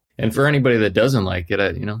through. And for anybody that doesn't like it,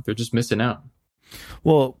 they're just missing out.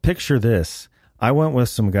 Well, picture this. I went with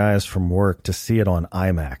some guys from work to see it on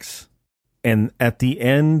IMAX. And at the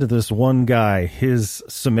end, this one guy, his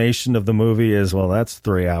summation of the movie is, well, that's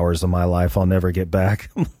 3 hours of my life I'll never get back.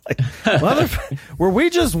 I'm like, were we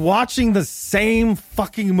just watching the same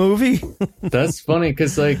fucking movie? That's funny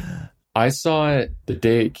because, like, I saw it the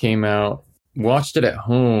day it came out, watched it at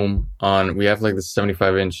home we have like the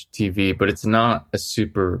 75-inch TV, but it's not a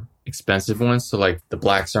super expensive one. So, like, the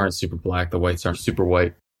blacks aren't super black, the whites aren't super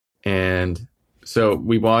white. And so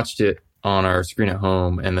we watched it on our screen at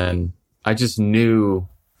home, and then I just knew,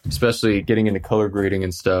 especially getting into color grading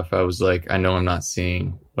and stuff, I was like, I know I'm not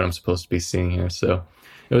seeing what I'm supposed to be seeing here. So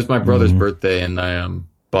it was my brother's birthday, and I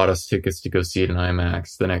bought us tickets to go see it in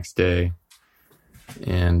IMAX the next day.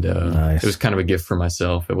 And It was kind of a gift for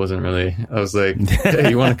myself. It wasn't really, I was like,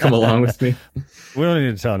 hey, you want to come along with me? We don't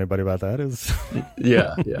need to tell anybody about that.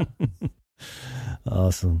 Yeah.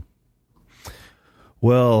 Awesome.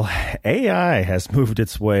 Well, AI has moved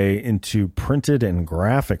its way into printed and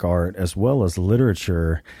graphic art as well as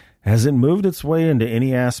literature. Has it moved its way into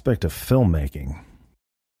any aspect of filmmaking?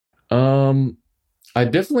 I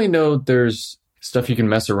definitely know there's stuff you can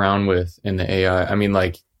mess around with in the AI. I mean,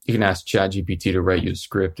 like, you can ask ChatGPT to write you a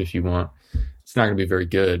script if you want. It's not going to be very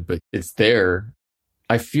good, but it's there.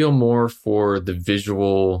 I feel more for the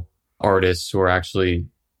visual artists who are actually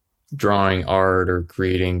drawing art or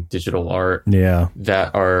creating digital art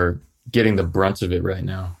that are getting the brunt of it right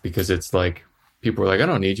now, because it's like people are like, I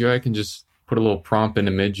don't need you. I can just put a little prompt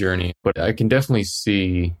into Midjourney. But I can definitely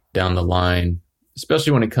see down the line,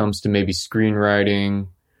 especially when it comes to maybe screenwriting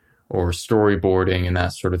or storyboarding and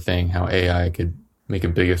that sort of thing, how AI could make a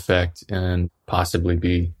big effect and possibly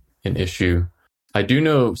be an issue. I do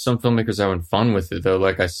know some filmmakers having fun with it though.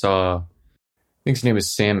 Like I think his name is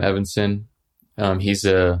Sam Evanson. He's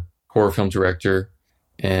a horror film director,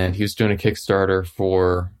 and he was doing a Kickstarter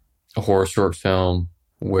for a horror short film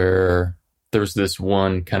where there's this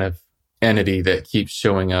one kind of entity that keeps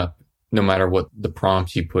showing up no matter what the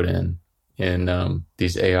prompt you put in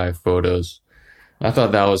these AI photos. I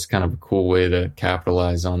thought that was kind of a cool way to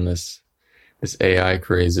capitalize on this AI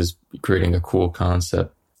craze, is creating a cool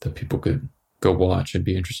concept that people could go watch and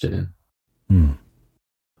be interested in.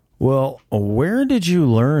 Well, where did you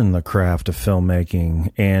learn the craft of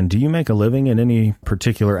filmmaking, and do you make a living in any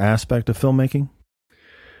particular aspect of filmmaking?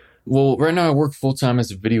 Well, right now I work full-time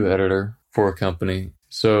as a video editor for a company.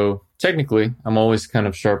 So technically, I'm always kind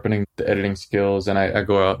of sharpening the editing skills, and I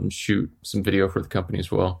go out and shoot some video for the company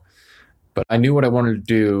as well. But I knew what I wanted to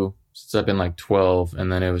do since I've been like 12,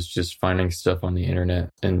 and then it was just finding stuff on the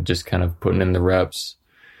internet and just kind of putting in the reps,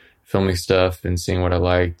 filming stuff and seeing what I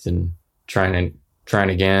liked and trying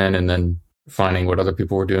again, and then finding what other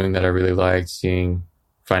people were doing that I really liked,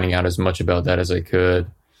 finding out as much about that as I could.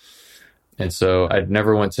 And so I'd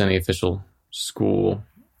never went to any official school.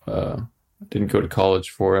 Didn't go to college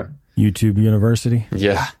for it. YouTube University?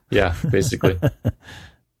 Yeah, basically.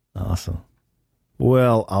 Awesome.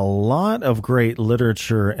 Well, a lot of great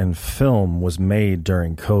literature and film was made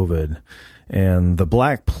during COVID, and the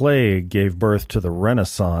Black Plague gave birth to the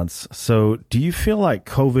Renaissance. So do you feel like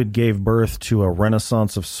COVID gave birth to a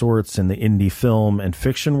renaissance of sorts in the indie film and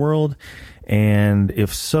fiction world? And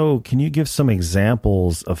if so, can you give some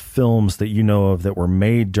examples of films that you know of that were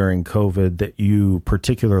made during COVID that you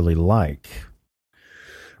particularly like?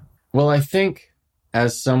 Well, I think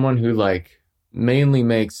as someone who mainly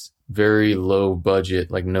makes very low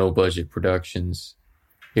budget, like no budget productions.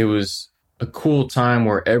 It was a cool time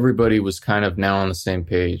where everybody was kind of now on the same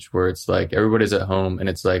page, where it's like everybody's at home and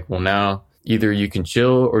it's like, well, now either you can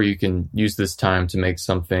chill or you can use this time to make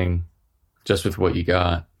something just with what you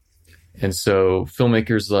got. And so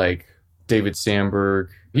filmmakers like David Sandberg,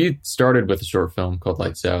 he started with a short film called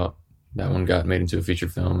Lights Out. That one got made into a feature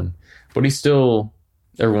film. But he still,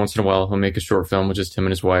 every once in a while, he'll make a short film with just him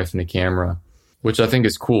and his wife and the camera, which I think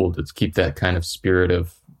is cool to keep that kind of spirit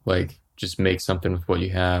of like, just make something with what you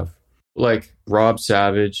have. Like Rob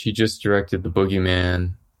Savage, he just directed The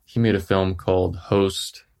Boogeyman. He made a film called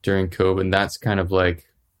Host during COVID, and that's kind of like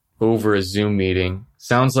over a Zoom meeting.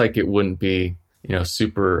 Sounds like it wouldn't be,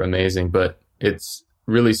 super amazing, but it's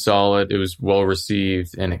really solid. It was well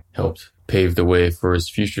received, and it helped pave the way for his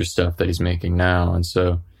future stuff that he's making now. And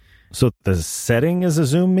so the setting is a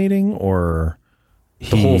Zoom meeting, or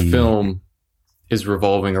the whole film is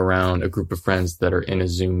revolving around a group of friends that are in a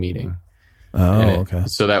Zoom meeting. Oh, okay.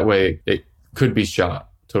 So that way it could be shot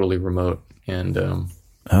totally remote. And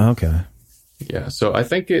okay. Yeah, so I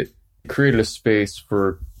think it created a space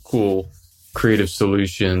for cool creative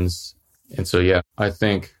solutions. And so, yeah, I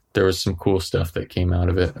think there was some cool stuff that came out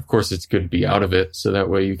of it. Of course, it's good to be out of it, so that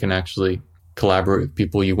way you can actually collaborate with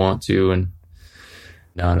people you want to and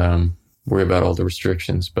not worry about all the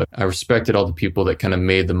restrictions. But I respected all the people that kind of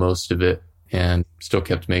made the most of it and still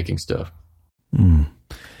kept making stuff.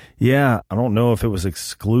 Yeah, I don't know if it was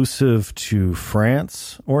exclusive to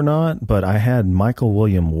France or not, but I had Michael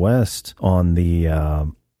William West on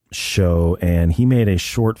the show, and he made a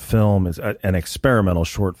short film, an experimental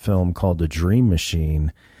short film called The Dream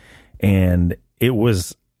Machine. And it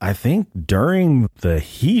was, I think, during the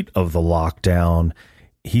heat of the lockdown,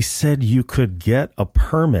 he said you could get a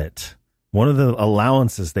permit. One of the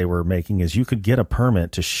allowances they were making is you could get a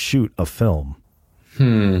permit to shoot a film.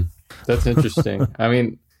 That's interesting. I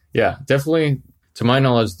mean, yeah, definitely. To my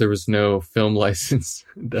knowledge, there was no film license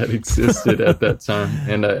that existed at that time.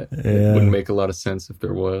 And it wouldn't make a lot of sense if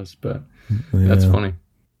there was, but that's funny.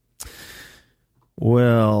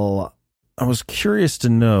 Well, I was curious to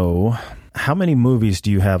know, how many movies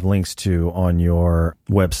do you have links to on your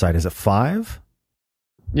website? Is it 5?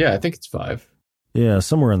 Yeah, I think it's 5. Yeah,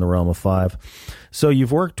 somewhere in the realm of 5. So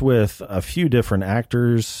you've worked with a few different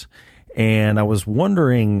actors, and I was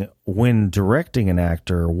wondering, when directing an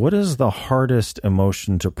actor, what is the hardest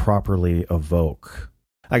emotion to properly evoke?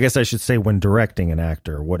 I guess I should say, when directing an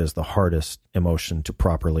actor, what is the hardest emotion to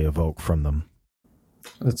properly evoke from them?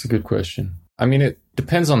 That's a good question. I mean, it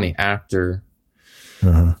depends on the actor.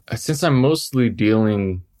 Since I'm mostly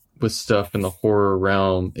dealing with stuff in the horror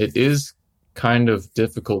realm, it is kind of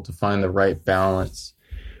difficult to find the right balance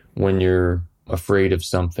when you're afraid of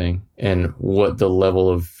something and what the level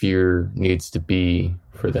of fear needs to be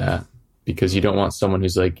for that, because you don't want someone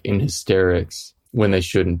who's like in hysterics when they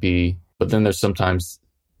shouldn't be. But then there's sometimes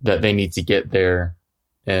that they need to get there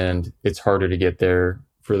and it's harder to get there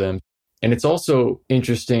for them. And it's also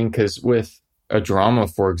interesting because with a drama,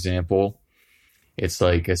 for example, it's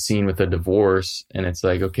like a scene with a divorce, and it's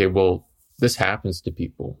like, okay, well, this happens to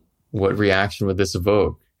people. What reaction would this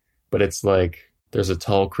evoke? But it's like, there's a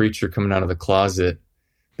tall creature coming out of the closet.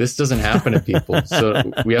 This doesn't happen to people. So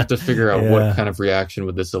we have to figure out what kind of reaction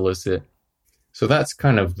would this elicit. So that's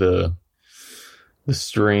kind of the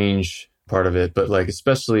strange part of it. But like,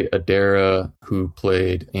 especially Adara, who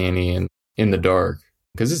played Annie in The Dark,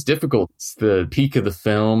 because it's difficult. It's the peak of the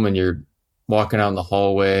film and you're walking out in the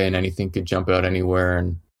hallway and anything could jump out anywhere.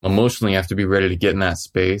 And emotionally you have to be ready to get in that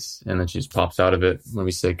space. And then she just pops out of it when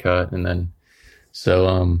we say cut. And then,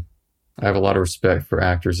 so, I have a lot of respect for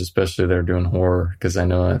actors, especially that are doing horror, because I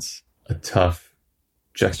know it's a tough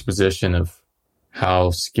juxtaposition of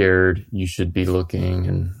how scared you should be looking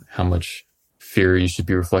and how much fear you should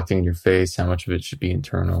be reflecting in your face, how much of it should be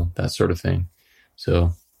internal, that sort of thing.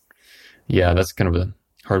 So, yeah, that's kind of a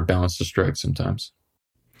hard balance to strike sometimes.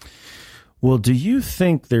 Well, do you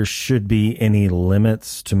think there should be any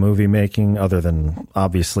limits to movie making other than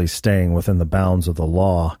obviously staying within the bounds of the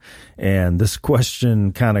law? And this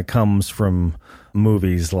question kind of comes from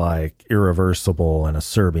movies like Irreversible and a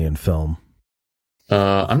Serbian film.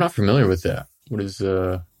 I'm not familiar with that. What is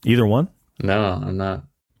either one? No, I'm not.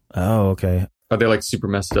 Oh, okay. Are they like super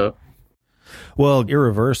messed up? Well,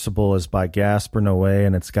 Irreversible is by Gaspar Noé,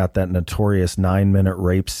 and it's got that notorious 9-minute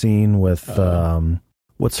rape scene with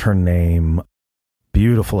what's her name?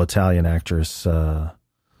 Beautiful Italian actress,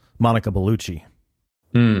 Monica Bellucci.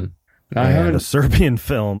 I haven't. A Serbian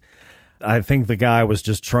film. I think the guy was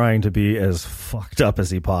just trying to be as fucked up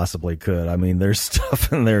as he possibly could. I mean, there's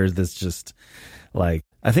stuff in there that's just like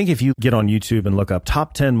I think if you get on YouTube and look up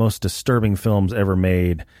top 10 most disturbing films ever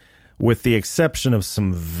made, with the exception of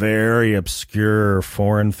some very obscure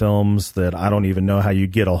foreign films that I don't even know how you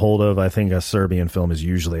get a hold of, I think a Serbian film is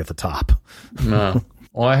usually at the top. No.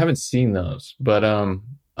 Well, I haven't seen those, but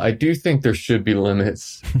I do think there should be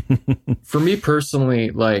limits. For me personally,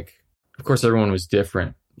 like, of course, everyone was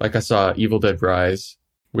different. Like, I saw Evil Dead Rise,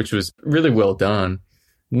 which was really well done.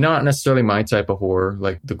 Not necessarily my type of horror,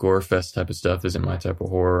 like the gore fest type of stuff isn't my type of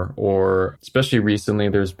horror. Or especially recently,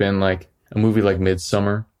 there's been like a movie like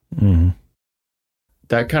Midsummer. Mm-hmm.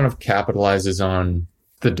 That kind of capitalizes on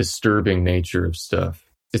the disturbing nature of stuff.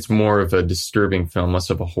 It's more of a disturbing film, less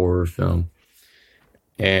of a horror film.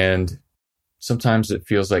 And sometimes it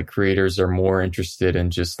feels like creators are more interested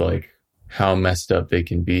in just like how messed up they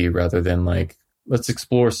can be rather than like, let's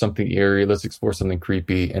explore something eerie, let's explore something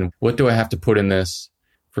creepy. And what do I have to put in this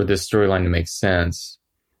for this storyline to make sense?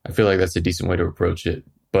 I feel like that's a decent way to approach it.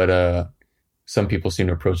 But some people seem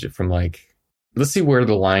to approach it from like, let's see where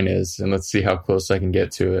the line is and let's see how close I can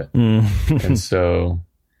get to it. And so,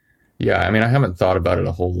 yeah, I mean, I haven't thought about it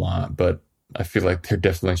a whole lot, but I feel like there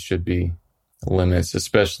definitely should be limits,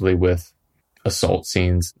 especially with assault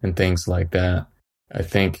scenes and things like that. I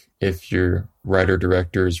think if your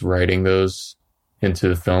writer-director is writing those into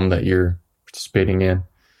the film that you're participating in,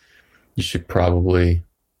 you should probably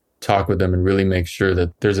talk with them and really make sure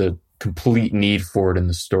that there's a complete need for it in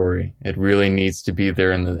the story. It really needs to be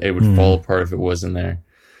there and it would fall apart if it wasn't there.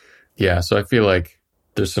 Yeah, so I feel like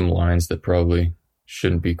there's some lines that probably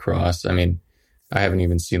shouldn't be crossed. I mean, I haven't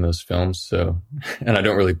even seen those films, so, and I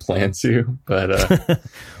don't really plan to, but...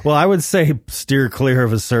 Well, I would say steer clear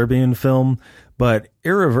of a Serbian film, but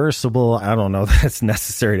Irreversible, I don't know that it's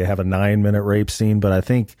necessary to have a 9-minute rape scene, but I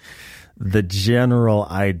think the general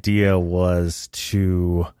idea was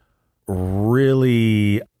to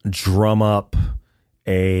really drum up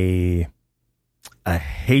a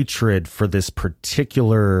hatred for this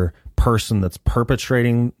particular person that's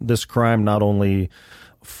perpetrating this crime, not only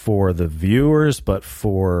for the viewers, but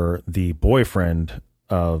for the boyfriend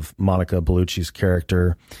of Monica Bellucci's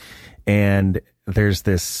character. And there's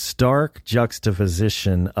this stark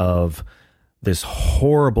juxtaposition of this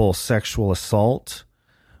horrible sexual assault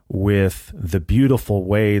with the beautiful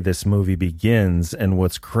way this movie begins. And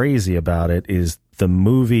what's crazy about it is the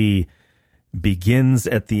movie begins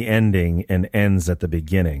at the ending and ends at the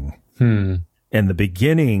beginning. And the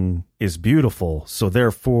beginning is beautiful, so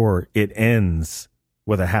therefore it ends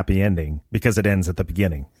with a happy ending because it ends at the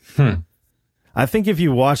beginning. I think if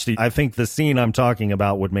you watched it, I think the scene I'm talking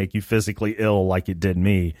about would make you physically ill like it did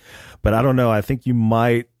me. But I don't know. I think you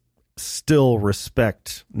might still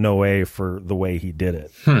respect Noé for the way he did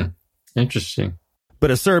it. Interesting. But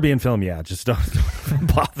a Serbian film, yeah, just don't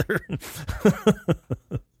bother.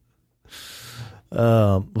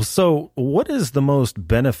 So what is the most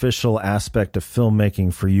beneficial aspect of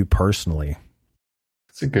filmmaking for you personally?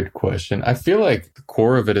 That's a good question. I feel like the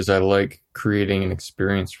core of it is I like creating an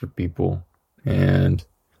experience for people and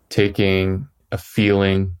taking a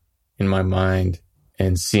feeling in my mind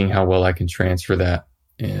and seeing how well I can transfer that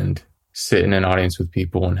and sit in an audience with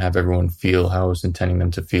people and have everyone feel how I was intending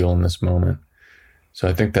them to feel in this moment. So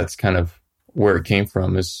I think that's kind of where it came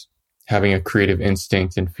from, is having a creative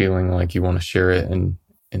instinct and feeling like you want to share it and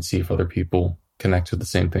see if other people connect with the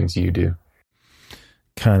same things you do.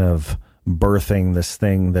 Kind of birthing this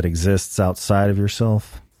thing that exists outside of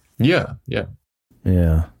yourself. Yeah.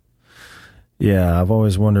 I've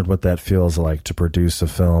always wondered what that feels like, to produce a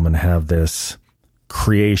film and have this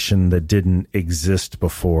creation that didn't exist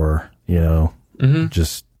before, you know.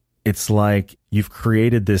 Just, it's like you've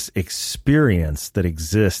created this experience that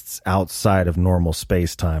exists outside of normal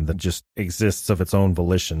space-time, that just exists of its own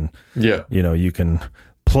volition. You know, you can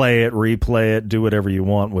play it, replay it, do whatever you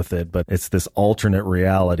want with it, but it's this alternate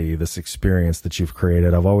reality, this experience that you've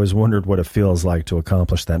created. I've always wondered what it feels like to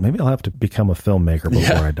accomplish that. Maybe I'll have to become a filmmaker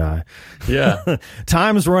before I die.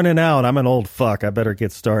 Time's running out. I'm an old fuck. I better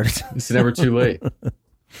get started. It's never too late.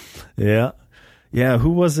 Yeah.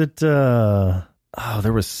 Who was it? There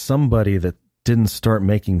was somebody that didn't start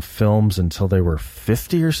making films until they were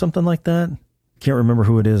 50 or something like that. Can't remember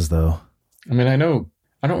who it is, though. I mean, I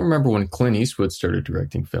don't remember when Clint Eastwood started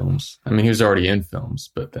directing films. I mean, he was already in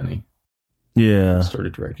films, but then he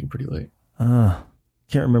started directing pretty late. Can't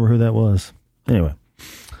remember who that was. Anyway.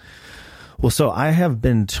 Well, so I have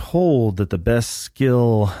been told that the best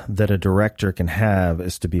skill that a director can have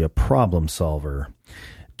is to be a problem solver.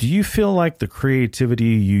 Do you feel like the creativity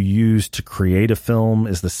you use to create a film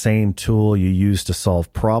is the same tool you use to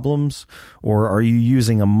solve problems, or are you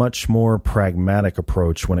using a much more pragmatic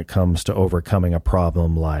approach when it comes to overcoming a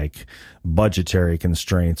problem like budgetary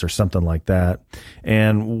constraints or something like that?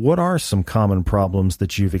 And what are some common problems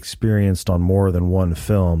that you've experienced on more than one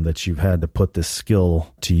film that you've had to put this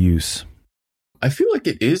skill to use? I feel like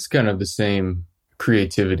it is kind of the same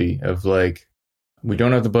creativity of like, we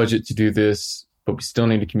don't have the budget to do this, but we still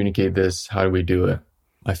need to communicate this. How do we do it?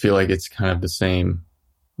 I feel like it's kind of the same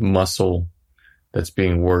muscle that's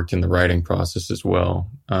being worked in the writing process as well.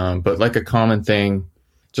 But like a common thing,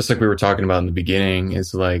 just like we were talking about in the beginning,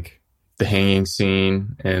 is like the hanging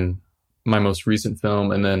scene in my most recent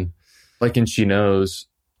film. And then like in She Knows,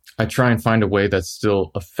 I try and find a way that's still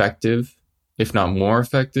effective, if not more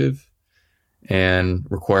effective, and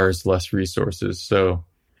requires less resources. So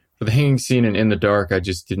for the hanging scene and In the Dark, I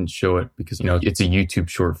just didn't show it because, it's a YouTube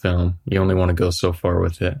short film. You only want to go so far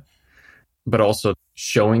with it. But also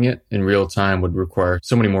showing it in real time would require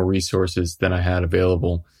so many more resources than I had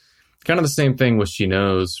available. Kind of the same thing with She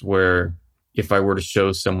Knows, where if I were to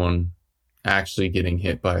show someone actually getting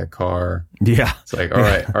hit by a car, it's like, all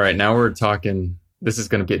right, now we're talking, this is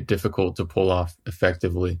going to get difficult to pull off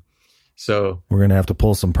effectively. So we're going to have to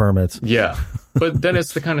pull some permits. Yeah. But then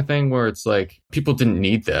it's the kind of thing where it's like, people didn't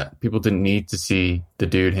need that. People didn't need to see the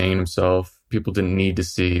dude hanging himself. People didn't need to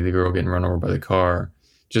see the girl getting run over by the car.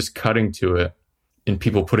 Just cutting to it and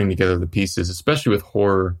people putting together the pieces, especially with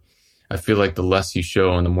horror. I feel like the less you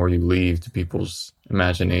show and the more you leave to people's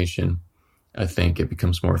imagination, I think it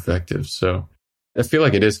becomes more effective. So I feel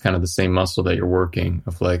like it is kind of the same muscle that you're working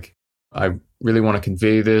of like, I really want to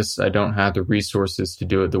convey this. I don't have the resources to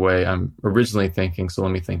do it the way I'm originally thinking. So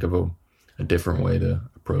let me think of a different way to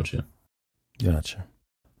approach it. Gotcha.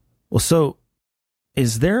 Well, so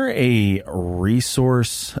is there a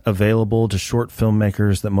resource available to short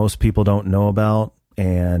filmmakers that most people don't know about?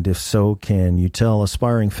 And if so, can you tell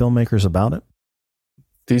aspiring filmmakers about it?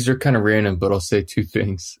 These are kind of random, but I'll say two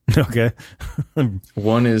things. Okay.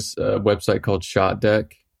 One is a website called Shot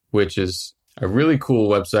Deck, which is a really cool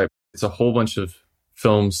website. It's a whole bunch of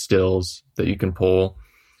film stills that you can pull,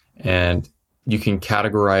 and you can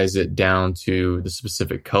categorize it down to the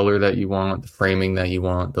specific color that you want, the framing that you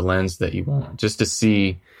want, the lens that you want, just to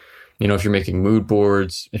see, if you're making mood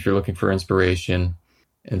boards, if you're looking for inspiration.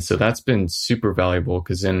 And so that's been super valuable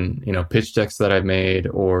because in, pitch decks that I've made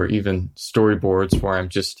or even storyboards where I'm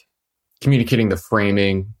just communicating the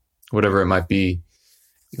framing, whatever it might be,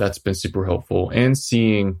 that's been super helpful. And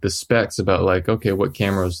seeing the specs about like, okay, what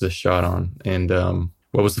camera was this shot on? And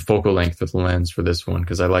what was the focal length of the lens for this one?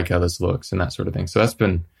 Because I like how this looks and that sort of thing. So that's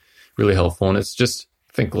been really helpful. And it's just,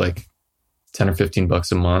 I think like 10 or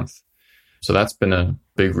 $15 a month. So that's been a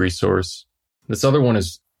big resource. This other one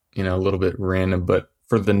is, a little bit random, but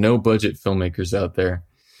for the no budget filmmakers out there,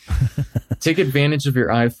 take advantage of your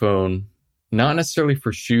iPhone, not necessarily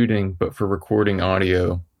for shooting, but for recording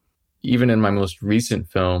audio. Even in my most recent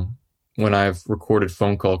film, when I've recorded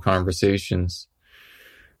phone call conversations,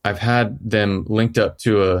 I've had them linked up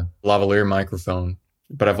to a lavalier microphone,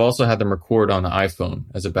 but I've also had them record on the iPhone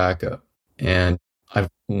as a backup. And I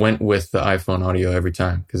went with the iPhone audio every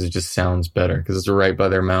time because it just sounds better because it's right by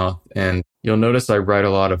their mouth. And you'll notice I write a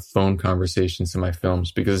lot of phone conversations in my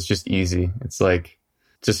films because it's just easy. It's like,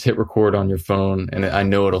 just hit record on your phone and I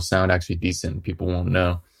know it'll sound actually decent. People won't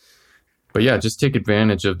know. But yeah, just take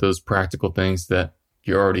advantage of those practical things that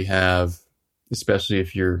you already have, especially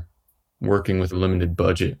if you're working with a limited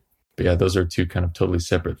budget. But yeah, those are two kind of totally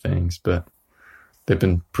separate things, but they've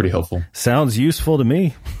been pretty helpful. Sounds useful to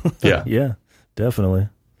me. Yeah. Yeah, definitely.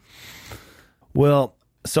 Well,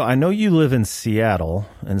 so I know you live in Seattle,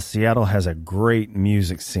 and Seattle has a great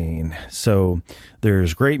music scene. So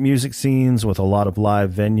there's great music scenes with a lot of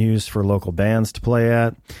live venues for local bands to play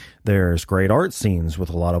at. There's great art scenes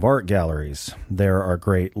with a lot of art galleries. There are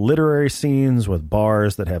great literary scenes with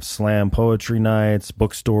bars that have slam poetry nights,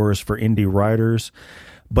 bookstores for indie writers.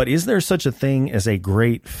 But is there such a thing as a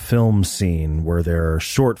great film scene where there are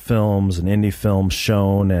short films and indie films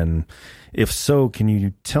shown? And if so, can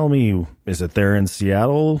you tell me, is it there in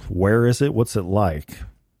Seattle? Where is it? What's it like?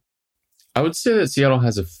 I would say that Seattle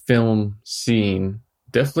has a film scene,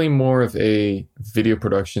 definitely more of a video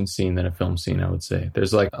production scene than a film scene, I would say.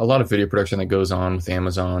 There's like a lot of video production that goes on with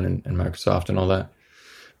Amazon and Microsoft and all that.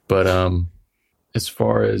 But as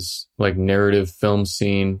far as like narrative film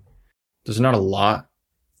scene, there's not a lot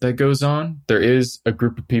that goes on. There is a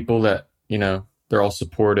group of people that, they're all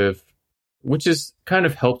supportive, which has kind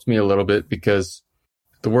of helped me a little bit because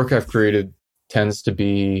the work I've created tends to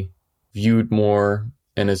be viewed more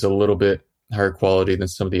and is a little bit higher quality than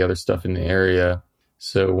some of the other stuff in the area.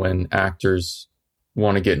 So when actors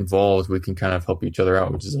want to get involved, we can kind of help each other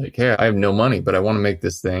out, which is like, hey, I have no money, but I want to make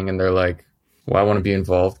this thing. And they're like, well, I want to be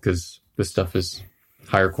involved because this stuff is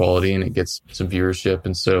higher quality and it gets some viewership.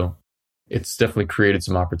 And so it's definitely created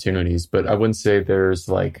some opportunities, but I wouldn't say there's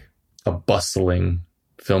like a bustling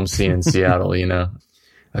film scene in Seattle, you know?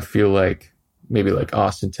 I feel like maybe like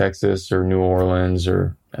Austin, Texas, or New Orleans,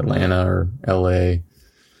 or Atlanta, or LA,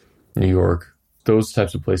 New York, those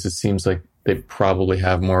types of places seems like they probably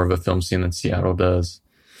have more of a film scene than Seattle does,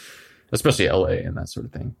 especially LA and that sort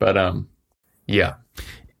of thing. But yeah.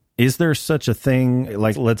 Is there such a thing,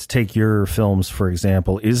 like let's take your films, for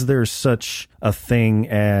example, is there such a thing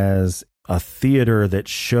as a theater that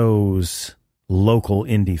shows local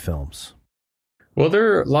indie films? Well,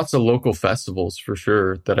 there are lots of local festivals for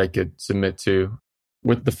sure that I could submit to.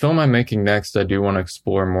 With the film I'm making next, I do want to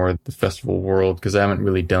explore more the festival world because I haven't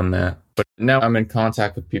really done that. But now I'm in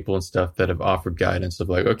contact with people and stuff that have offered guidance of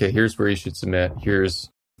like, okay, here's where you should submit. Here's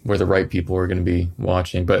where the right people are going to be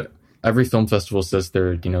watching. But every film festival says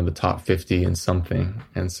they're, you know, the top 50 in something.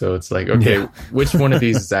 And so it's like, okay, which one of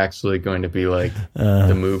these is actually going to be like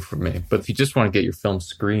the move for me? But if you just want to get your film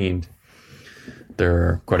screened, there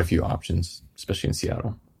are quite a few options, especially in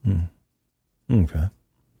Seattle. Okay.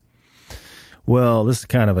 Well, this is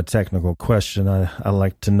kind of a technical question. I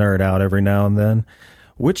like to nerd out every now and then.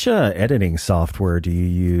 Which editing software do you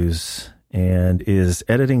use? And is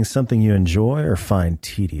editing something you enjoy or find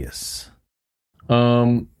tedious?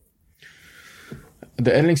 The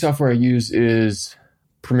editing software I use is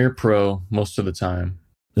Premiere Pro most of the time.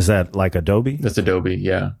 Is that like Adobe? That's Adobe,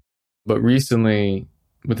 yeah. But recently,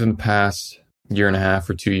 within the past year and a half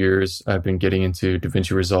or 2 years, I've been getting into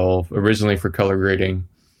DaVinci Resolve, originally for color grading.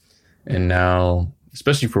 And now,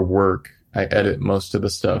 especially for work, I edit most of the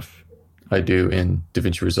stuff I do in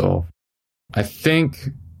DaVinci Resolve. I think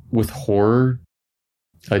with horror,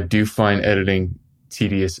 I do find editing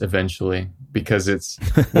tedious eventually because it's,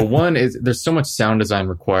 well, one is there's so much sound design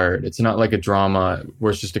required. It's not like a drama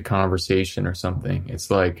where it's just a conversation or something. It's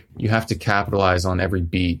like you have to capitalize on every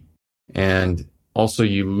beat. And also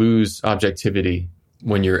you lose objectivity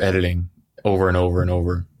when you're editing over and over and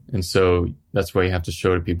over. And so that's why you have to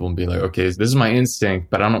show to people and be like, okay, this is my instinct,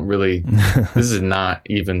 but I don't really, this is not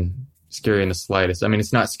even scary in the slightest. I mean,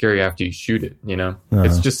 it's not scary after you shoot it, you know?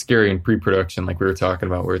 It's just scary in pre-production, like we were talking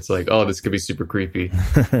about, where it's like, oh, this could be super creepy.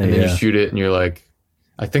 And then you shoot it and you're like,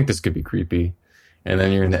 I think this could be creepy. And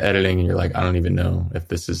then you're in the editing and you're like, I don't even know if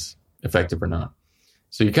this is effective or not.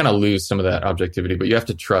 So you kind of lose some of that objectivity, but you have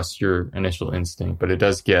to trust your initial instinct. But it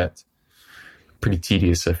does get pretty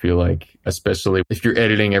tedious, I feel like, especially if you're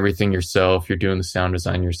editing everything yourself, you're doing the sound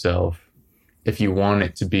design yourself. If you want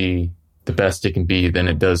it to be the best it can be, then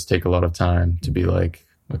it does take a lot of time to be like,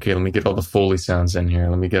 okay, let me get all the Foley sounds in here.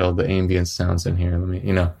 Let me get all the ambient sounds in here. Let me,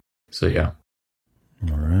 you know, so yeah.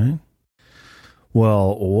 All right.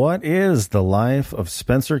 Well, what is the life of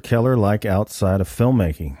Spencer Keller like outside of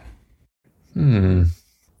filmmaking?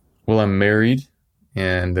 Well, I'm married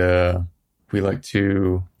and, we like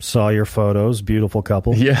to... Saw your photos. Beautiful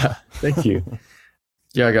couple. Yeah. Thank you.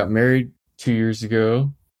 Yeah. I got married 2 years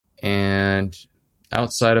ago, and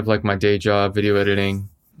outside of like my day job, video editing,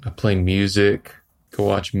 I play music, go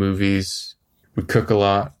watch movies. We cook a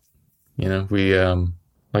lot. You know, we,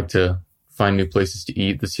 like to find new places to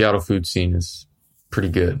eat. The Seattle food scene is pretty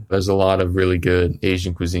good. There's a lot of really good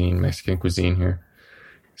Asian cuisine, Mexican cuisine here.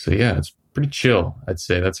 So yeah, it's pretty chill, I'd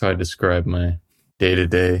say. That's how I describe my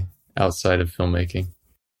day-to-day outside of filmmaking.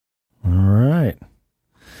 All right.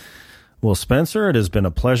 Well, Spencer, it has been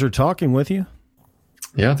a pleasure talking with you.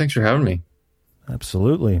 Yeah, thanks for having me.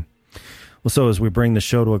 Absolutely. Well, so as we bring the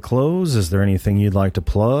show to a close, is there anything you'd like to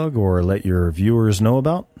plug or let your viewers know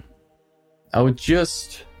about? I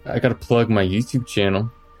got to plug my YouTube channel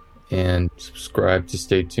and subscribe to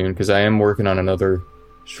stay tuned, because I am working on another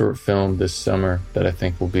short film this summer that I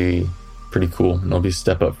think will be pretty cool, and it'll be a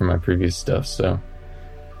step up from my previous stuff. So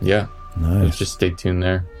yeah, nice. Just stay tuned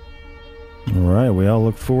there. All right, we all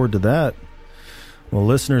look forward to that. Well,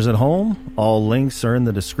 listeners at home, all links are in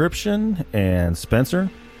the description. And Spencer,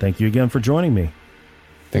 thank you again for joining me.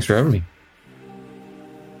 Thanks for having me.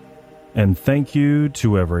 And thank you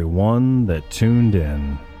to everyone that tuned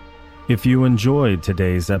in. If you enjoyed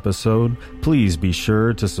today's episode, please be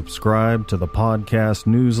sure to subscribe to the podcast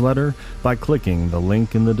newsletter by clicking the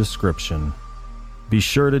link in the description. Be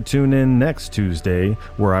sure to tune in next Tuesday,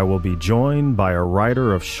 where I will be joined by a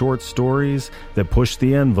writer of short stories that push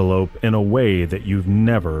the envelope in a way that you've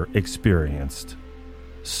never experienced.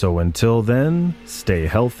 So until then, stay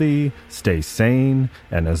healthy, stay sane,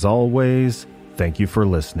 and as always, thank you for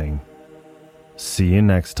listening. See you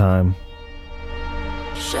next time.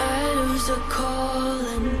 Shadows are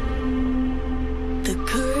calling, the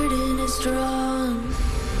curtain is drawn.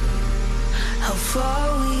 How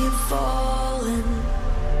far we have fallen,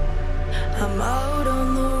 I'm out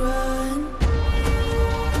on the run.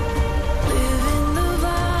 Live in the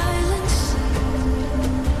violence,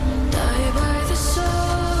 die by the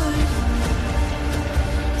sword.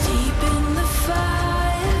 Deep in the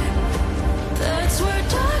fire, that's where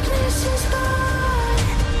darkness is born.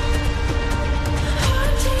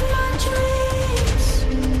 Haunting my dreams,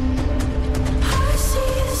 I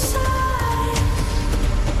see the signs.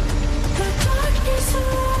 The darkness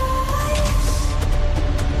arise,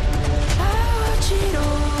 I watch it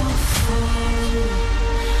all fall.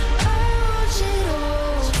 I watch it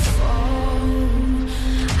all fall.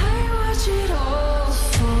 I watch it all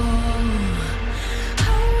fall.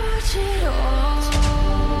 I watch it all.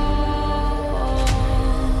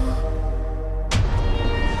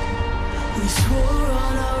 We swore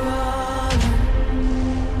on our honor,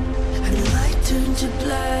 and the light turned to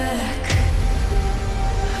black.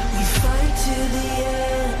 We fight to the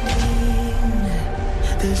ending,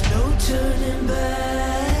 there's no turning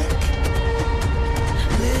back.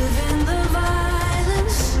 Live in the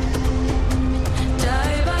violence,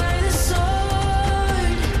 die by the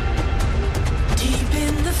sword. Deep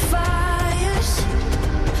in the fires,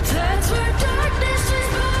 that's where darkness is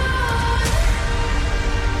born.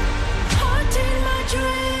 Haunting my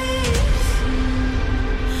dreams,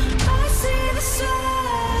 I see the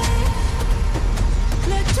sign.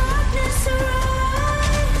 Let darkness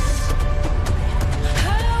arise, I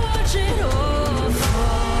watch it all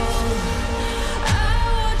fall. I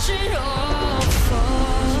watch it all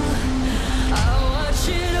fall. I watch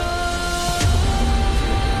it all.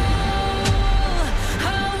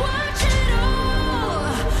 I watch it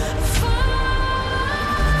all fall.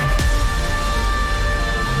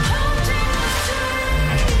 Haunting my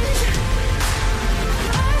dreams,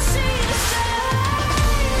 I see the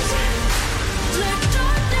signs. Let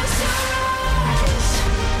darkness arise,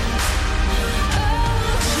 I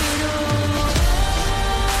watch it all.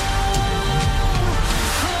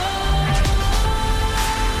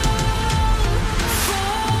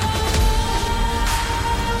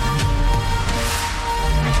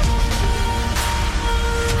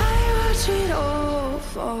 I watch it all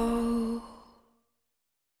fall.